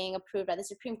 marriage being approved by the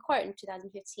Supreme Court in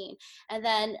 2015. And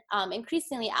then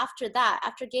increasingly after that,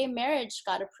 after gay marriage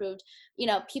got approved,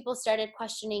 people started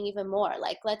questioning even more.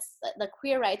 Like the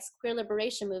queer rights, queer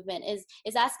liberation movement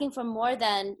is asking for more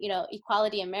than,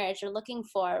 equality in marriage. They're looking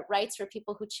for rights for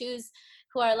people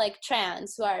who are like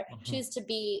trans, who are choose to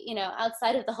be,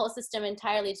 outside of the whole system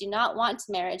entirely, do not want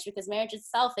marriage because marriage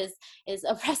itself is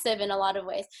oppressive in a lot of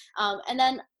ways. And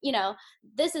then,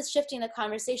 this is shifting the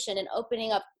conversation and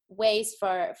opening up ways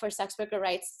for sex worker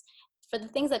rights, for the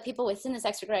things that people within the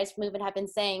sex worker rights movement have been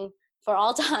saying for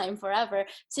all time, forever,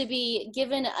 to be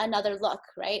given another look,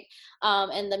 right?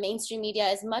 And the mainstream media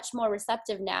is much more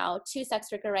receptive now to sex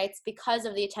worker rights because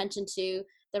of the attention to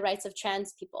the rights of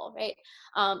trans people, right?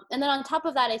 And then on top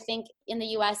of that, I think in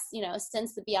the US,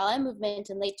 since the BLM movement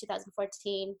in late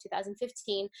 2014,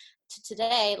 2015 to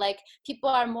today, like people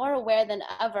are more aware than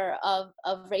ever of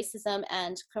racism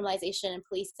and criminalization and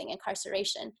policing,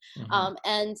 incarceration.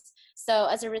 And so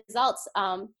as a result,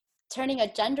 turning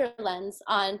a gender lens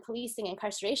on policing and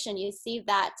incarceration, you see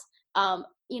that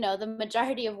the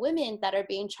majority of women that are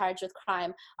being charged with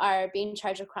crime are being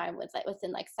charged with crime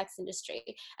within like sex industry.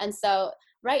 And so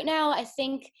right now, I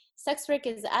think sex work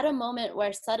is at a moment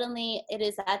where suddenly it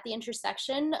is at the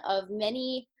intersection of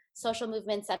many social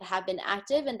movements that have been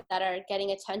active and that are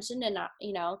getting attention, and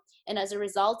and as a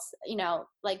result,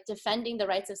 like defending the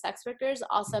rights of sex workers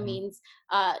also means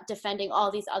defending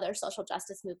all these other social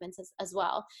justice movements as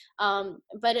well.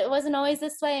 But it wasn't always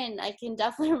this way, and I can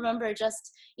definitely remember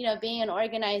just being an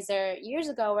organizer years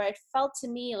ago where it felt to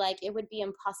me like it would be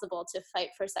impossible to fight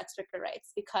for sex worker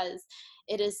rights because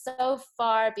it is so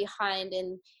far behind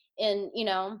in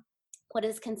what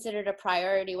is considered a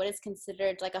priority, what is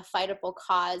considered like a fightable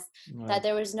cause, that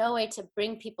there was no way to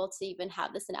bring people to even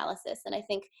have this analysis. And I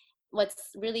think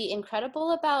what's really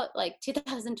incredible about like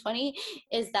 2020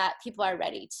 is that people are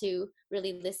ready to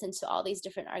really listen to all these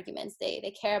different arguments.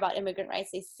 They care about immigrant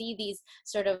rights. They see these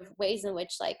sort of ways in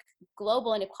which like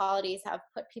global inequalities have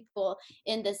put people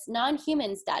in this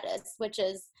non-human status, which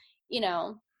is,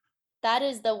 that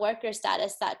is the worker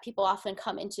status that people often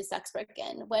come into sex work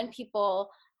in. When people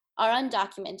are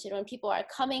undocumented, when people are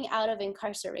coming out of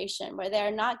incarceration, where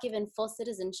they're not given full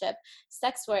citizenship,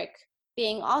 sex work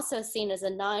being also seen as a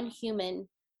non-human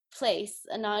place,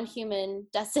 a non-human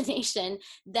destination,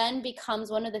 then becomes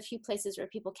one of the few places where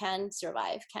people can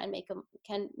survive, can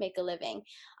make a living.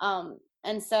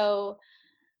 And so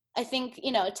I think,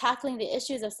 tackling the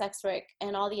issues of sex work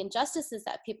and all the injustices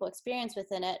that people experience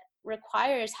within it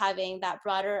requires having that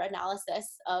broader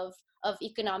analysis of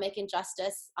economic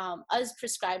injustice as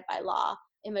prescribed by law,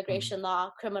 immigration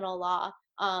law, criminal law,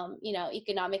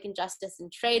 economic injustice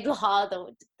and trade law,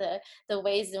 the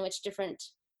ways in which different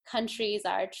countries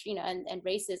are, and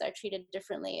races are treated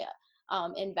differently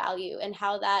in value, and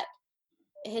how that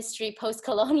history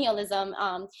post-colonialism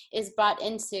is brought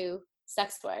into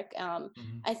sex work.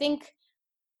 I think,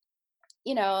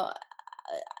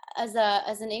 as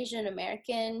an Asian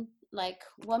American like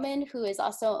woman who is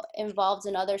also involved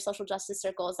in other social justice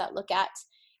circles that look at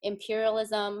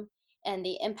imperialism and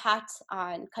the impact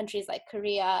on countries like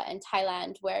Korea and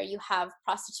Thailand, where you have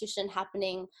prostitution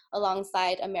happening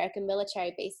alongside American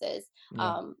military bases,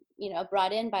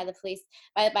 brought in by the police,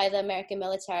 by the American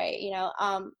military.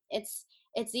 It's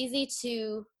easy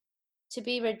to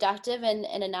be reductive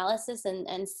in analysis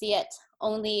and see it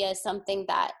only as something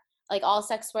that, like, all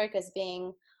sex work as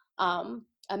being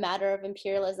a matter of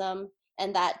imperialism,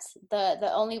 and that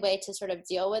the only way to sort of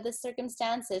deal with this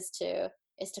circumstance is to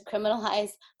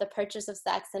criminalize the purchase of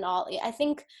sex and all. I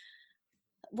think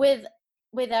with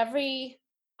every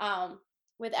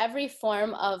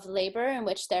form of labor in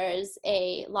which there is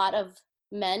a lot of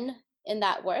men in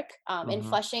that work, in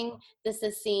Flushing, this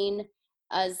is seen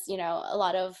as, a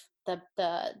lot of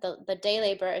the day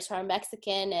laborers who are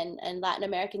Mexican and Latin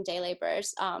American day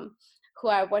laborers, who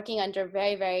are working under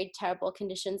very, very terrible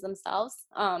conditions themselves.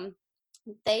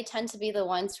 They tend to be the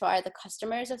ones who are the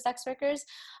customers of sex workers.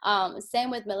 Same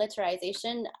with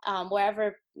militarization,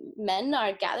 wherever men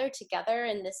are gathered together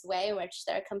in this way in which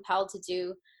they're compelled to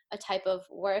do a type of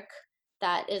work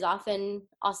that is often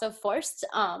also forced.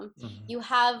 You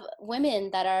have women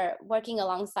that are working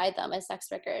alongside them as sex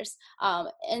workers.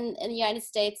 In the United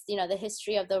States, the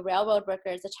history of the railroad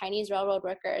workers, the Chinese railroad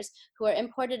workers who were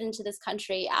imported into this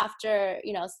country after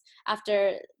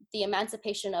the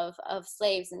emancipation of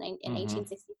slaves in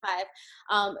 1865.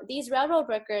 These railroad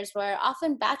workers were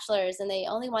often bachelors, and they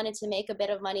only wanted to make a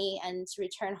bit of money and to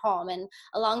return home. And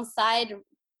alongside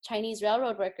Chinese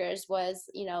railroad workers was,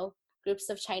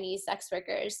 groups of Chinese sex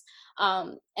workers.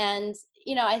 And,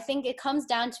 I think it comes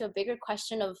down to a bigger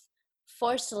question of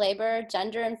forced labor,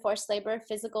 gender and forced labor,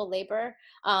 physical labor,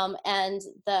 and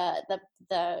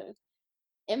the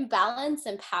imbalance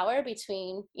in power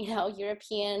between,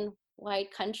 European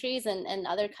white countries and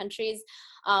other countries,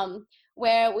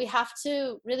 where we have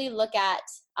to really look at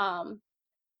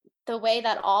the way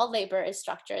that all labor is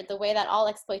structured, the way that all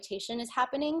exploitation is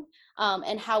happening,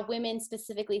 and how women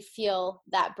specifically feel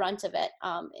that brunt of it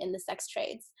in the sex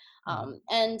trades.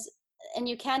 And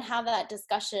you can't have that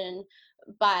discussion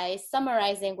by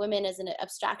summarizing women as an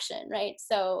abstraction, right?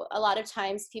 So a lot of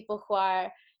times people who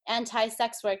are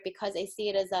anti-sex work because they see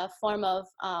it as a form of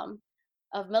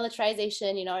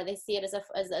militarization, or they see it as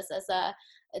a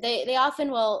they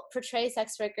often will portray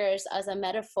sex workers as a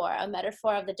metaphor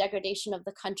of the degradation of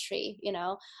the country,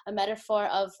 a metaphor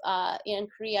of, in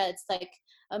Korea, it's like,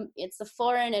 it's the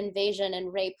foreign invasion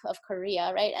and rape of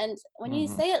Korea, right? And when you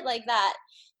say it like that,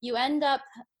 you end up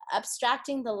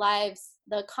abstracting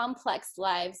the complex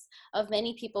lives of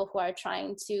many people who are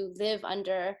trying to live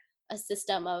under a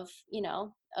system of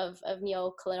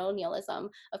neo-colonialism,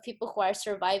 of people who are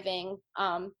surviving,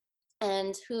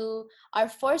 and who are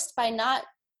forced by not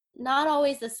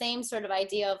always the same sort of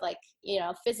idea of, like,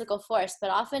 physical force, but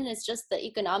often it's just the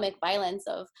economic violence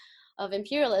of of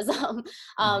imperialism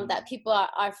that people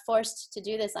are forced to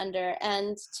do this under.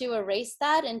 And to erase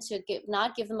that and to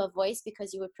not give them a voice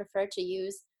because you would prefer to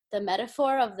use the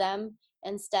metaphor of them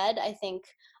instead, I think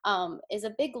is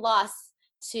a big loss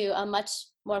to a much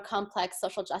more complex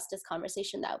social justice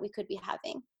conversation that we could be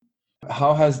having.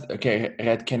 How has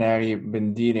Red Canary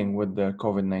been dealing with the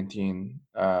COVID-19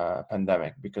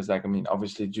 pandemic? Because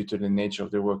obviously due to the nature of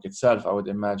the work itself, I would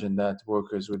imagine that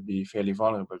workers would be fairly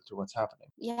vulnerable to what's happening.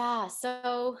 Yeah,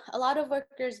 so a lot of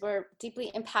workers were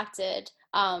deeply impacted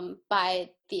by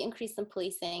the increase in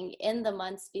policing in the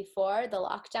months before the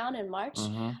lockdown in March.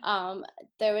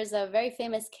 There was a very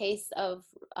famous case of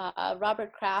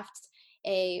Robert Kraft,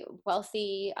 a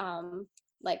wealthy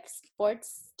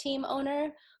sports team owner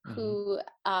who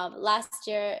last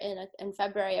year in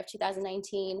February of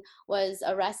 2019 was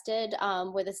arrested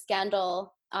with a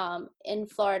scandal in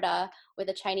Florida with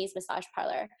a Chinese massage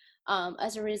parlor.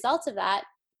 As a result of that,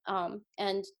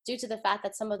 and due to the fact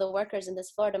that some of the workers in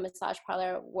this Florida massage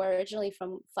parlor were originally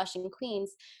from Flushing,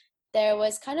 Queens, there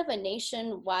was kind of a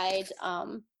nationwide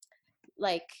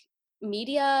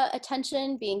media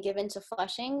attention being given to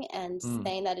Flushing and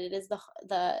saying that it is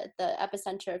the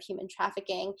epicenter of human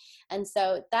trafficking. And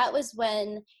so that was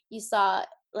when you saw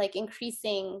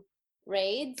increasing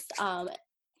raids.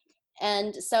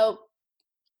 And so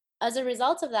as a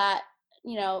result of that,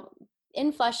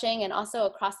 in Flushing and also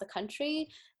across the country,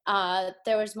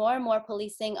 there was more and more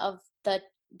policing of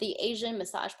the Asian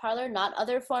massage parlor, not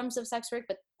other forms of sex work,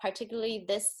 but particularly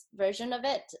this version of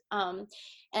it.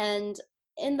 And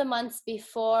in the months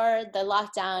before the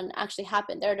lockdown actually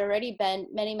happened, there had already been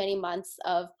many, many months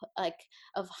of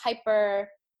hyper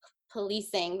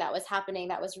policing that was happening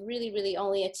that was really, really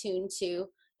only attuned to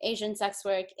Asian sex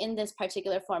work in this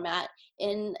particular format,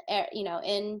 in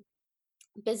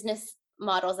business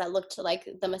models that looked like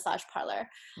the massage parlor.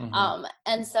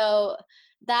 And so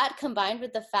that, combined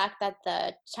with the fact that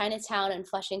the Chinatown and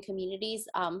Flushing communities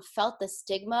felt the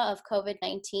stigma of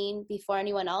COVID-19 before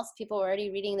anyone else. People were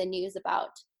already reading the news about,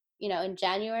 in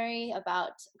January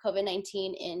about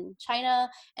COVID-19 in China,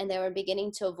 and they were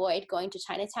beginning to avoid going to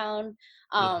Chinatown.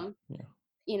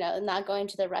 Not going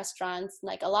to the restaurants.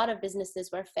 Like, a lot of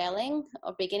businesses were failing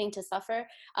or beginning to suffer.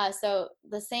 So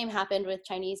the same happened with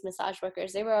Chinese massage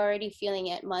workers. They were already feeling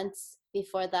it months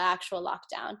before the actual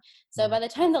lockdown. So by the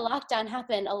time the lockdown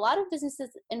happened, a lot of businesses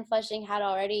in Flushing had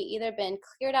already either been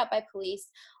cleared out by police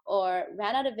or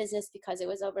ran out of business because it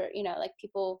was over,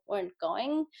 people weren't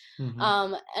going.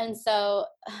 And so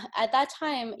at that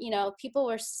time, people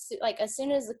were as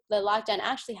soon as the lockdown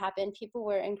actually happened, people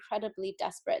were incredibly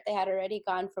desperate. They had already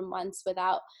gone for months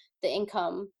without the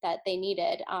income that they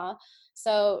needed.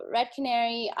 So Red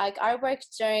Canary, our work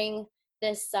during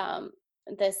this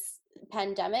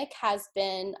pandemic has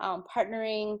been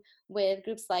partnering with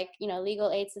groups like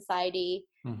Legal Aid Society.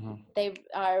 They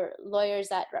are lawyers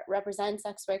that represent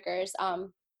sex workers.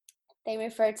 They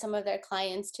referred some of their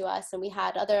clients to us, and we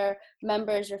had other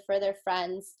members refer their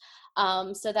friends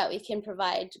so that we can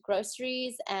provide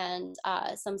groceries and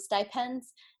some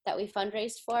stipends that we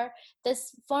fundraised for.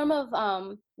 This form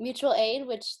of mutual aid,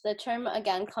 which the term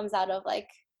again comes out of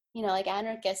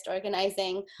anarchist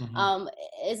organizing,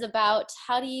 is about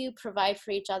how do you provide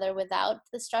for each other without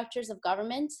the structures of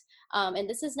government. And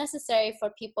this is necessary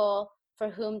for people for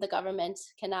whom the government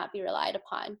cannot be relied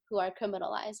upon, who are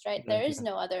criminalized, right? There is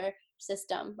no other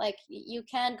system. Like, you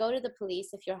can go to the police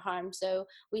if you're harmed. So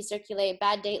we circulate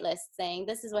bad date lists saying,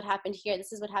 this is what happened here,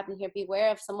 this is what happened here, beware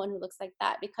of someone who looks like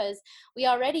that, because we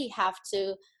already have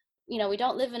to, we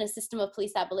don't live in a system of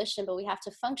police abolition, but we have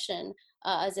to function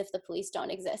as if the police don't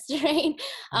exist, right?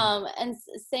 And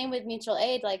same with mutual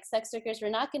aid. Like, sex workers were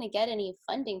not going to get any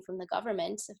funding from the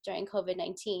government during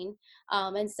COVID-19.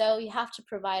 And so you have to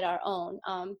provide our own.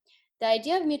 The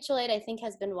idea of mutual aid, I think,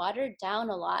 has been watered down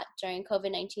a lot during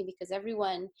COVID-19 because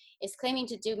everyone is claiming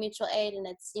to do mutual aid, and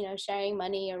it's, sharing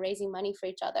money or raising money for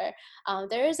each other.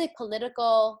 There is a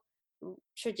political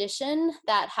tradition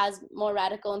that has more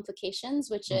radical implications,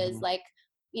 which is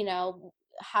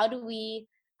how do we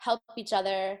help each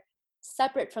other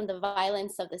separate from the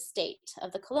violence of the state,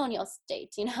 of the colonial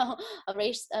state, of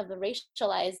the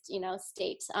racialized,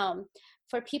 state,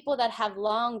 for people that have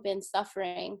long been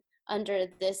suffering under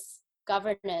this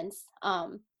governance,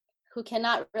 who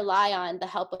cannot rely on the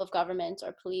help of government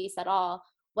or police at all.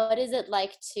 What is it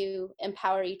like to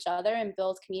empower each other and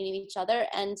build community with each other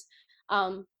and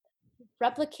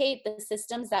replicate the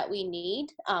systems that we need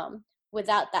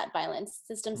without that violence,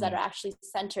 systems that are actually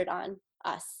centered on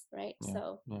us, right?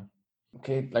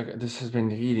 Okay, like this has been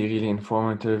really, really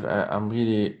informative. I'm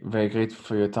really very grateful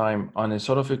for your time. On a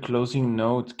sort of a closing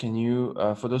note, can you,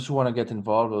 for those who want to get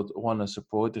involved or want to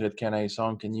support the Red Canary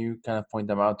song, can you kind of point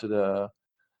them out to the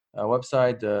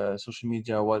website, the social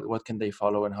media? What can they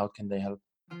follow and how can they help?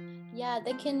 Yeah,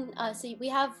 they can. So we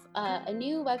have a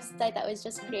new website that was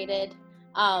just created.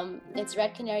 It's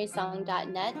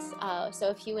redcanarysong.net. So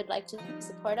if you would like to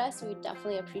support us, we would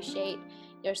definitely appreciate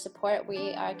your support.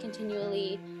 We are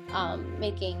continually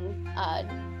making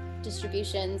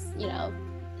distributions,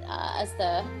 as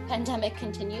the pandemic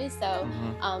continues. So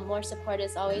more support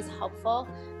is always helpful.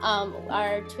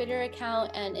 Our Twitter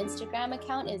account and Instagram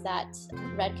account is at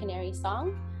Red Canary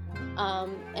Song.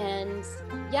 And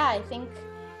yeah, I think,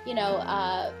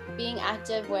 being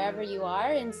active wherever you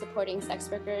are and supporting sex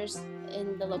workers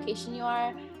in the location you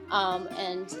are,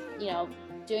 and,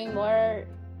 doing more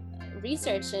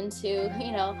research into,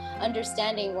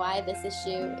 understanding why this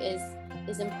issue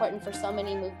is important for so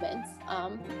many movements,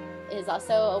 is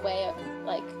also a way of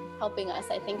like helping us.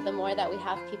 I think the more that we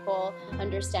have people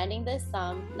understanding this,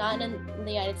 not in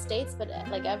the United States, but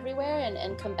like everywhere,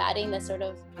 and combating the sort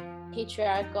of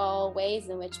patriarchal ways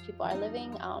in which people are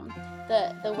living,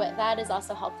 that is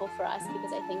also helpful for us,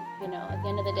 because I think, at the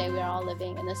end of the day, we are all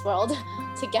living in this world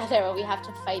together, where we have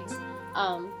to fight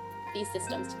these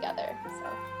systems together. So.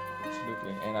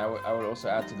 Absolutely, and I would also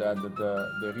add to that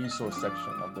the resource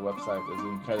section of the website is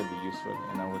incredibly useful,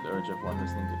 and I would urge everyone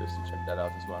listening to this to check that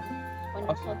out as well.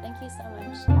 Wonderful, awesome. Thank you so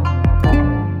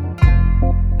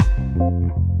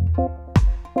much.